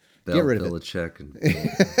hard. Get rid of it. Belichick and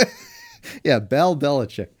Yeah,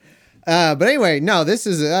 Belichick. But anyway, no, this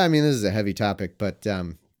is a heavy topic, but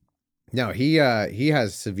no, he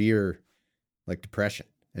has severe like depression,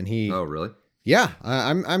 and oh really? yeah,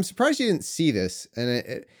 I'm surprised you didn't see this, and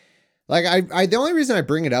it like I the only reason I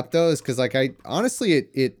bring it up though is because like I honestly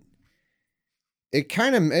it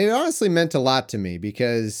honestly meant a lot to me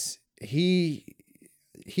because he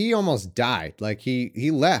almost died, like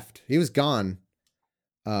he left, he was gone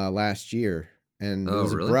last year, and it Oh,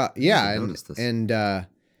 was really? abrupt. I Yeah, didn't notice this. and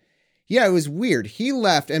yeah, it was weird. He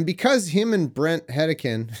left, and because him and Brent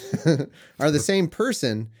Hedekin are the same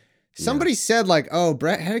person, somebody said like, "Oh,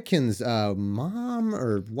 Brett Hedekin's mom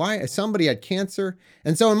or why somebody had cancer,"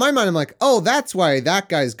 and so in my mind, I'm like, "Oh, that's why that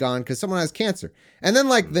guy's gone because someone has cancer." And then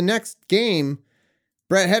like the next game,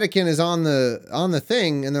 Brett Hedekin is on the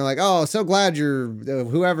thing, and they're like, "Oh, so glad you're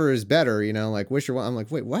whoever is better," you know, like wish her well. I'm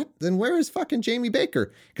like, "Wait, what? Then where is fucking Jamie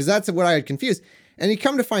Baker?" Because that's what I had confused. And you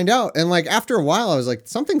come to find out, and like after a while, I was like,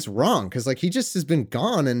 something's wrong because like he just has been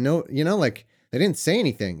gone, and no, you know, like they didn't say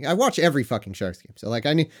anything. I watch every fucking Sharks game, so like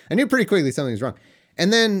I knew pretty quickly something was wrong.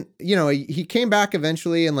 And then you know he came back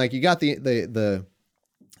eventually, and like you got the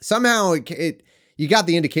somehow you got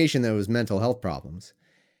the indication that it was mental health problems.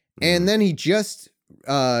 And then he just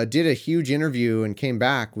did a huge interview and came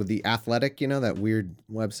back with The Athletic, that weird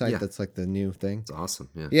website that's like the new thing. It's awesome.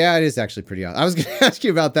 Yeah. Yeah, it is actually pretty awesome. I was going to ask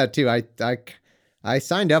you about that too. I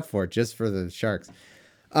signed up for it just for the Sharks.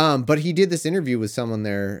 But he did this interview with someone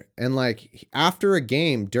there, and like after a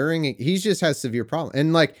game, he just has severe problems,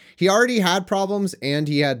 and like he already had problems, and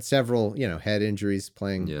he had several head injuries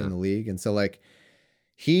playing in the league, and so like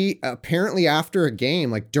he apparently after a game,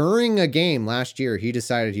 like during a game last year, he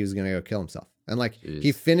decided he was going to go kill himself, and like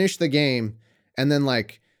he finished the game, and then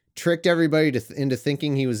like tricked everybody into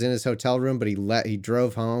thinking he was in his hotel room, but he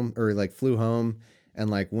drove home or like flew home. And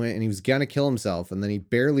like went and he was gonna kill himself, and then he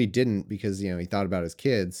barely didn't because he thought about his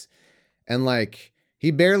kids, and like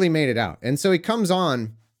he barely made it out. And so he comes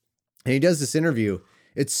on and he does this interview.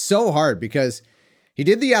 It's so hard because he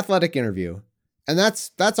did the Athletic interview, and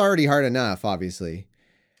that's already hard enough, obviously.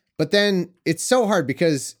 But then it's so hard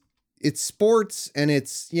because it's sports, and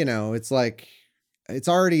it's it's like it's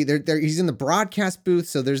already there. He's in the broadcast booth,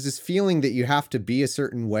 so there's this feeling that you have to be a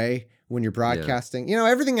certain way when you're broadcasting.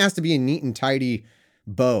 Everything has to be a neat and tidy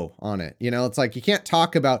bow on it. It's like you can't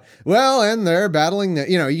talk about, and they're battling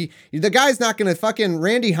the guy's not going to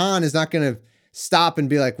Randy Hahn is not going to stop and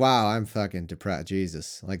be like, wow, I'm fucking depressed.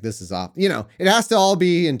 Jesus. Like this is off. It has to all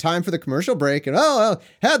be in time for the commercial break and but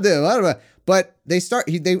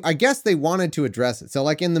I guess they wanted to address it. So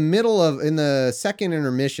like in the second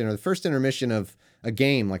intermission or the first intermission of a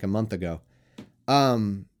game, like a month ago,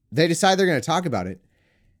 they decide they're going to talk about it.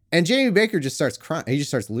 And Jamie Baker just starts crying. He just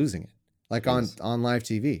starts losing it. Like on live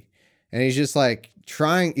TV. And he's just like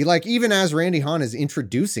trying, like even as Randy Hahn is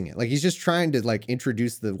introducing it, like he's just trying to like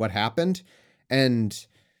introduce what happened. And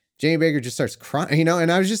Jamie Baker just starts crying, and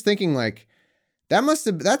I was just thinking like,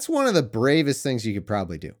 that's one of the bravest things you could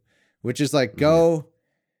probably do, which is like, go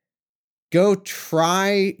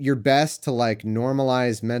try your best to like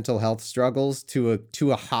normalize mental health struggles to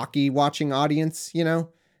a hockey watching audience,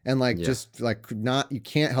 and like, just like you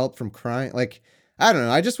can't help from crying. Like, I don't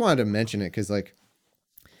know. I just wanted to mention it because, like,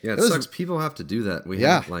 it sucks. People have to do that.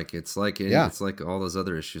 It's like all those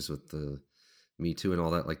other issues with the Me Too and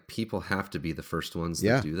all that. Like, people have to be the first ones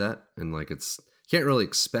that do that, and like, can't really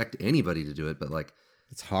expect anybody to do it, but like,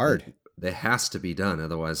 it's hard. It has to be done,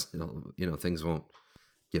 otherwise, things won't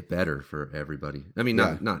get better for everybody. I mean,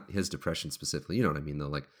 not his depression specifically. You know what I mean, though.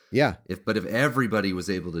 Like, if everybody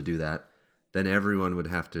was able to do that, then everyone would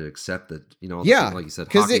have to accept that, like you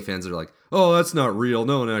said, hockey fans are like, oh, that's not real.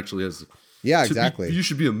 No one actually has. Yeah, exactly. You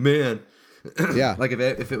should be a man. Yeah. Like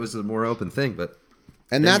if it was a more open thing,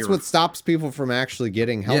 and that's what stops people from actually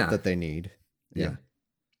getting help that they need. Yeah.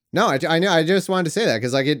 No, I know. I just wanted to say that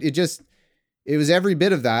because like it was every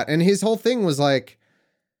bit of that. And his whole thing was like,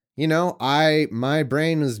 my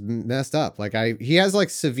brain was messed up. Like he has like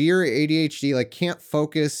severe ADHD, like can't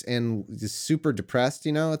focus and is super depressed,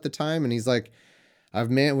 at the time. And he's like,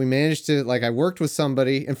 we managed to, like, I worked with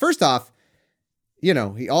somebody. And first off,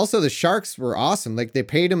 the Sharks were awesome. Like they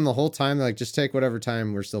paid him the whole time. Like, just take whatever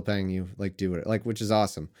time we're still paying you, like do it, like, which is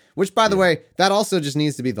awesome. Which by the way, that also just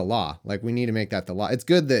needs to be the law. Like we need to make that the law. It's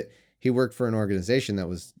good that he worked for an organization that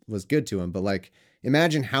was good to him, but like,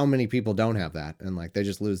 imagine how many people don't have that. And like, they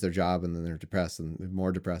just lose their job and then they're depressed and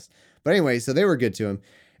more depressed. But anyway, so they were good to him,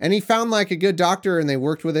 and he found like a good doctor, and they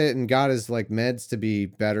worked with it and got his like meds to be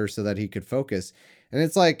better so that he could focus. And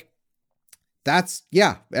it's like,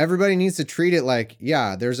 everybody needs to treat it like,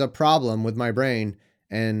 there's a problem with my brain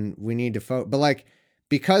and we need to focus. But like,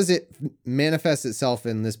 because it manifests itself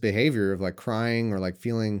in this behavior of like crying or like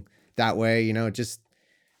feeling that way,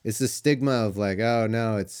 it's the stigma of like, oh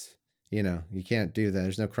no, it's, you can't do that.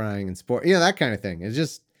 There's no crying in sport, that kind of thing. It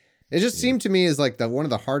just seemed to me as like one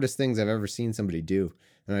of the hardest things I've ever seen somebody do.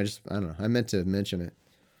 And I don't know. I meant to mention it.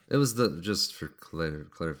 It was just for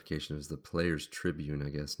clarification, it was the Players Tribune, I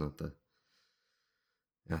guess, not the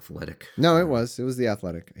Athletic. No, it was the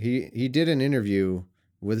Athletic. He did an interview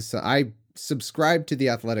with, I subscribed to the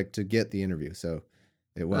Athletic to get the interview. So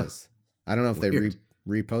it was, I don't know if they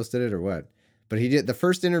reposted it or what, but he did the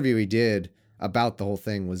first interview he did about the whole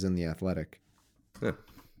thing was in the Athletic. Huh.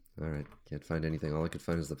 All right. Can't find anything. All I could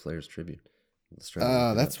find is the Players Tribune.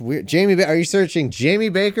 That's weird. Jamie, are you searching Jamie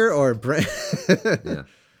Baker or Brent? Yeah.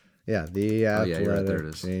 Yeah, the Athletic, right, there it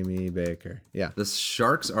is. Jamie Baker. Yeah. The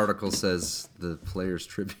Sharks article says the Players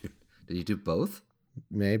Tribune. Did you do both?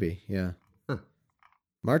 Maybe, yeah. Huh.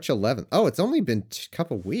 March 11th. Oh, it's only been a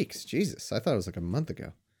couple weeks. Jesus, I thought it was like a month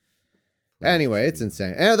ago. Anyway, it's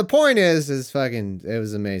insane. And the point is fucking, it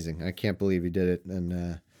was amazing. I can't believe he did it.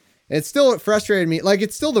 And It still frustrated me. Like,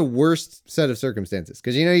 it's still the worst set of circumstances.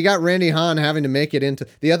 Because, you got Randy Hahn having to make it into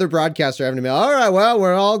the other broadcaster having to be, all right, well,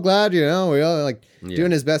 we're all glad, we all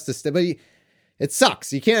doing his best to stay. But it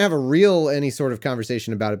sucks. You can't have any sort of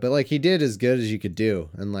conversation about it. But like, he did as good as you could do.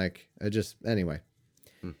 And like, anyway.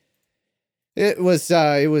 It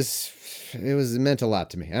meant a lot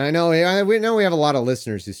to me. And I know, we have a lot of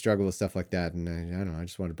listeners who struggle with stuff like that. And I don't know, I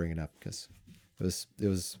just want to bring it up because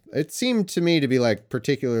it seemed to me to be like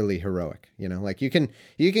particularly heroic, like you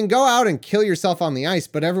can go out and kill yourself on the ice,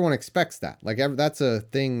 but everyone expects that. Like that's a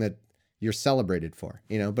thing that you're celebrated for,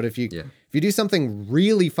 but if you do something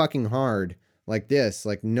really fucking hard like this,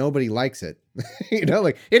 like nobody likes it,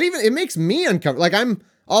 like it makes me uncomfortable. Like I'm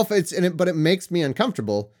all it's in it, but it makes me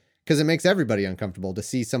uncomfortable because it makes everybody uncomfortable to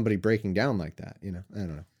see somebody breaking down like that. I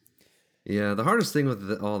don't know. Yeah, the hardest thing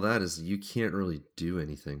with all that is you can't really do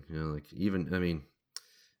anything.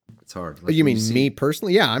 It's hard. Like, you mean me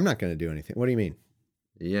personally? Yeah, I'm not going to do anything. What do you mean?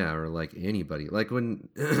 Yeah, or like anybody. Like when,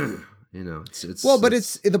 it's... Well, but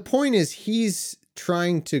the point is he's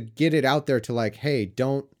trying to get it out there to like, hey,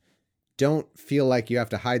 don't feel like you have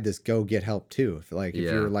to hide this. Go get help too. If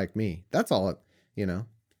you're like me. That's all,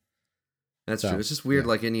 That's true. It's just weird,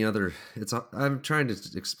 like any other. I'm trying to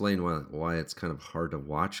explain why it's kind of hard to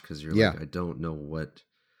watch because you're like, I don't know what.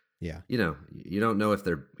 Yeah. You don't know if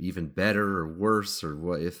they're even better or worse or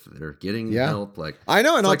what if they're getting help. Like I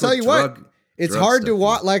know, and I'll tell you what, it's hard to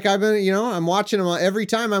watch. Like I've been, I'm watching them every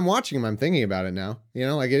time I'm watching them. I'm thinking about it now.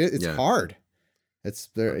 Like it's hard. It's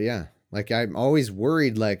there. Yeah. Like I'm always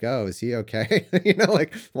worried. Like, oh, is he okay?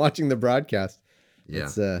 Like watching the broadcast. Yeah.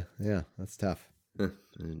 It's that's tough. I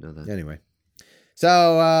didn't know that. Anyway.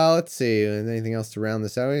 So let's see. Anything else to round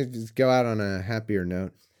this out? We just go out on a happier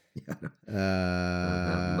note. Yeah.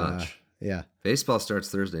 Not much. Yeah. Baseball starts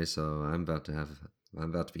Thursday, so I'm about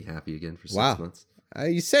to be happy again for 6 months.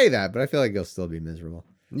 You say that, but I feel like you'll still be miserable.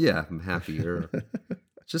 Yeah, I'm happier.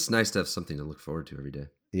 It's just nice to have something to look forward to every day.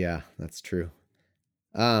 Yeah, that's true.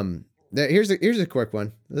 Here's a quick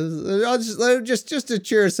one. I'll just to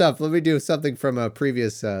cheer us up. Let me do something from a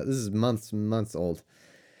previous. This is months old.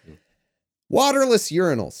 Waterless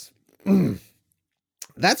urinals.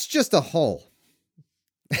 That's just a hole.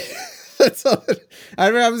 That's all.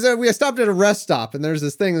 We stopped at a rest stop and there's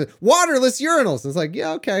this thing, waterless urinals. And it's like,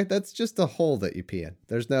 yeah, okay, that's just a hole that you pee in.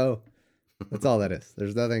 That's all that is.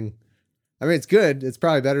 There's nothing. I mean, it's good. It's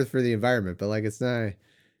probably better for the environment, but like, it's not.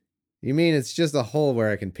 You mean it's just a hole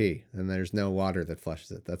where I can pee and there's no water that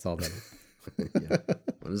flushes it. That's all that is. Yeah.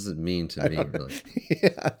 What does it mean to me, really?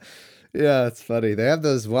 Yeah. Yeah, it's funny. They have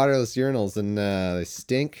those waterless urinals and they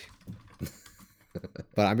stink.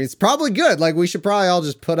 But I mean, it's probably good. Like we should probably all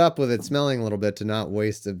just put up with it smelling a little bit to not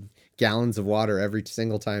waste gallons of water every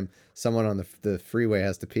single time someone on the freeway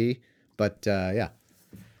has to pee. But yeah.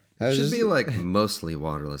 It should be like mostly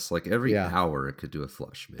waterless. Like every hour it could do a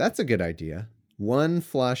flush. Maybe. That's a good idea. One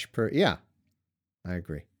flush per. Yeah, I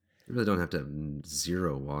agree. You really don't have to have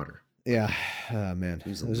zero water. Yeah. Oh, man. It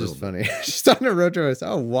was just funny. Just on a road trip, I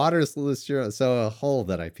said, waterless urinal. So a hole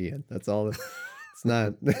that I pee in. That's all. It's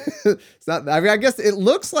not. It's not. I mean, I guess it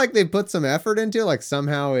looks like they put some effort into it. Like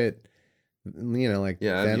somehow it,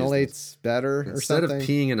 ventilates better or something. Instead of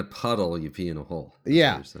peeing in a puddle, you pee in a hole.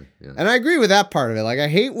 Yeah. And I agree with that part of it. Like I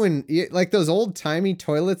hate when like those old timey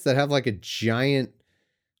toilets that have like a giant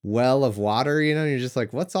well of water, you're just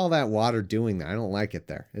like, what's all that water doing there? I don't like it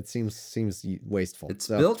there. It seems wasteful. It's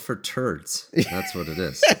built for turds. That's what it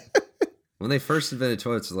is. When they first invented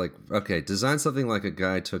toilets, it's like, okay, design something like a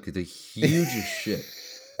guy took the hugest shit.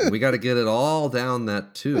 We got to get it all down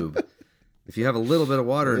that tube. If you have a little bit of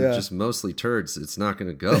water and just mostly turds, it's not going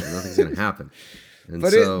to go. Nothing's going to happen. And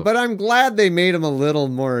but I'm glad they made them a little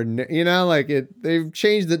more, they've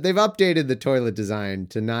changed it. They've updated the toilet design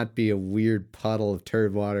to not be a weird puddle of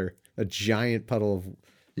turd water, a giant puddle of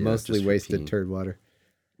mostly wasted turd water.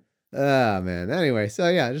 Oh, man. Anyway, so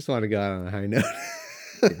yeah, I just want to go out on a high note.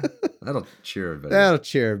 That'll cheer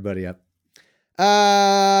everybody up.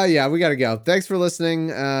 Yeah, we got to go. Thanks for listening.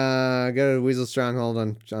 Go to Weasel Stronghold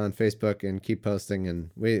on Facebook and keep posting.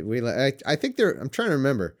 And I think I'm trying to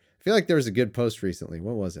remember. I feel like there was a good post recently.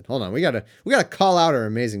 What was it? Hold on. We gotta call out our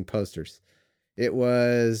amazing posters. It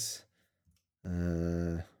was,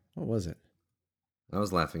 what was it? I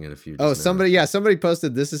was laughing at a few. Somebody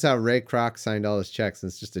posted, this is how Ray Kroc signed all his checks.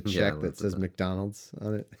 And it's just a check that says McDonald's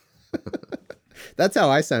on it. That's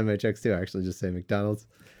how I sign my checks too. I actually just say McDonald's.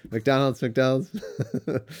 Oh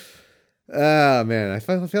man. I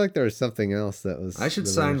feel like there was something else that was. I should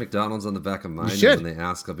sign McDonald's on the back of mine. And when they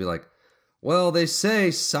ask, I'll be like, well, they say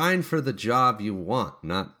sign for the job you want,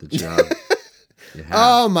 not the job You have.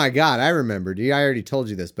 Oh my God, I remembered. I already told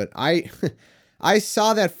you this, but I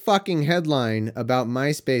saw that fucking headline about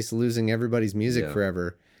MySpace losing everybody's music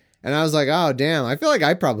forever. And I was like, oh damn, I feel like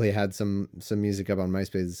I probably had some music up on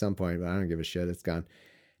MySpace at some point, but I don't give a shit. It's gone.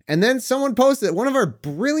 And then someone posted, one of our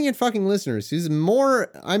brilliant fucking listeners who's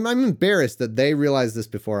I'm embarrassed that they realized this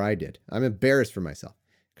before I did. I'm embarrassed for myself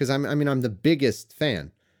because I'm the biggest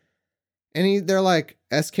fan. And they're like,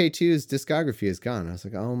 SK2's discography is gone. I was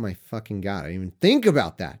like, oh my fucking God, I didn't even think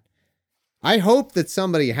about that. I hope that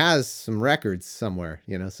somebody has some records somewhere,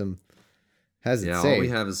 has it saved. All we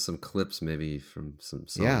have is some clips maybe from some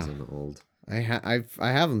songs in the old. I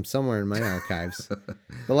have them somewhere in my archives.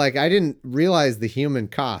 But like, I didn't realize the human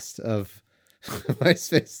cost of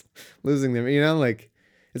MySpace losing them. Like,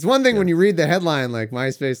 it's one thing when you read the headline, like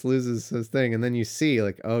MySpace loses this thing, and then you see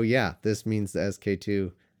like, oh yeah, this means the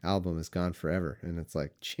SK2 album is gone forever. And it's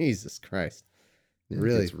like, Jesus Christ.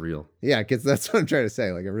 Really? It's real. Yeah, that's what I'm trying to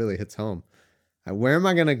say. Like, it really hits home. Where am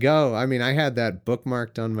I going to go? I mean, I had that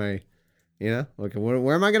bookmarked on my, like,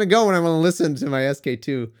 where am I going to go when I want to listen to my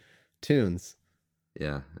SK2 tunes?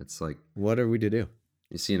 Yeah, it's like, what are we to do?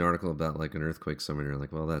 You see an article about like an earthquake somewhere, and you're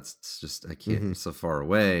like, well, that's just, I can't, I'm so far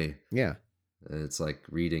away. Yeah. And it's like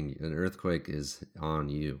reading an earthquake is on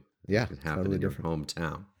you. Yeah. It could happen totally in your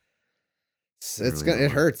hometown.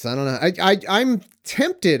 It hurts. I don't know. I'm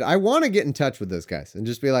tempted. I want to get in touch with those guys and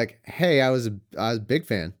just be like, hey, I was a big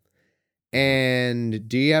fan. And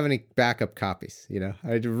do you have any backup copies?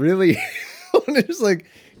 I'd really want to just like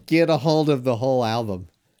get a hold of the whole album.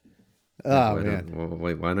 Oh man.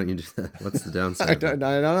 Wait, why don't you do that? What's the downside? I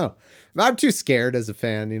don't know. I'm too scared as a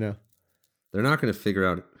fan, They're not going to figure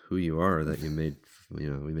out who you are, that you made, we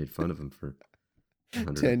made fun of them for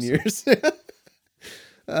 10 years.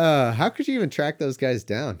 How could you even track those guys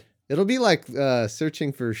down? It'll be like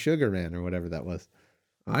searching for Sugar Man or whatever that was.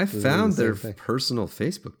 I found their personal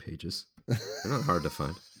Facebook pages. They're not hard to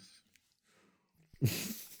find.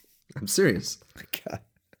 I'm serious. God.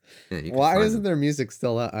 Yeah, why isn't their music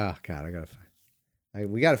still up? Oh God, I gotta find.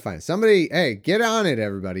 We gotta find somebody. Hey, get on it,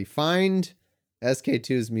 everybody. Find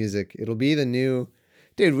SK2's music. It'll be the new.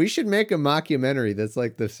 Dude, we should make a mockumentary that's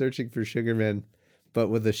like the Searching for Sugar Man, but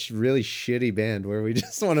with a really shitty band where we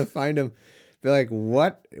just want to find them. Be like,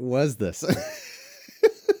 what was this?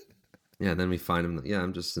 Yeah, and then we find them. Yeah,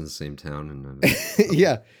 I'm just in the same town, and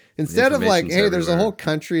yeah. Instead of like, hey, there's a whole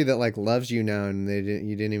country that like loves you now, and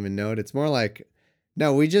you didn't even know it. It's more like,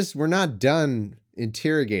 no, we're not done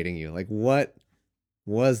interrogating you. Like, what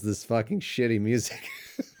was this fucking shitty music?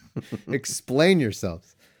 Explain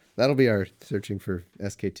yourselves. That'll be our Searching for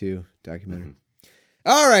SK2 documentary. Mm-hmm.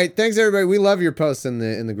 All right, thanks everybody. We love your posts in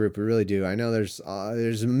the group. We really do. I know there's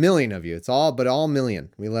a million of you. It's all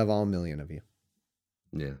million. We love all million of you.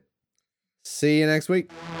 Yeah. See you next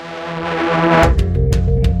week.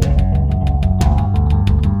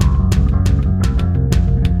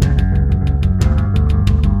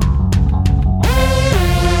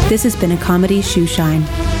 This has been a Comedy Shoeshine.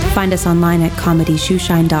 Find us online at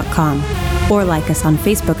comedyshoeshine.com or like us on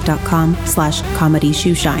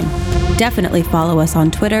facebook.com/comedyshoeshine. Definitely follow us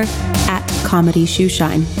on Twitter at Comedy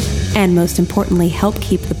Shoeshine. And most importantly, help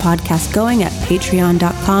keep the podcast going at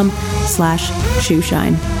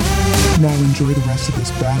patreon.com/shoeshine. Now enjoy the rest of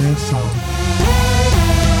this badass song.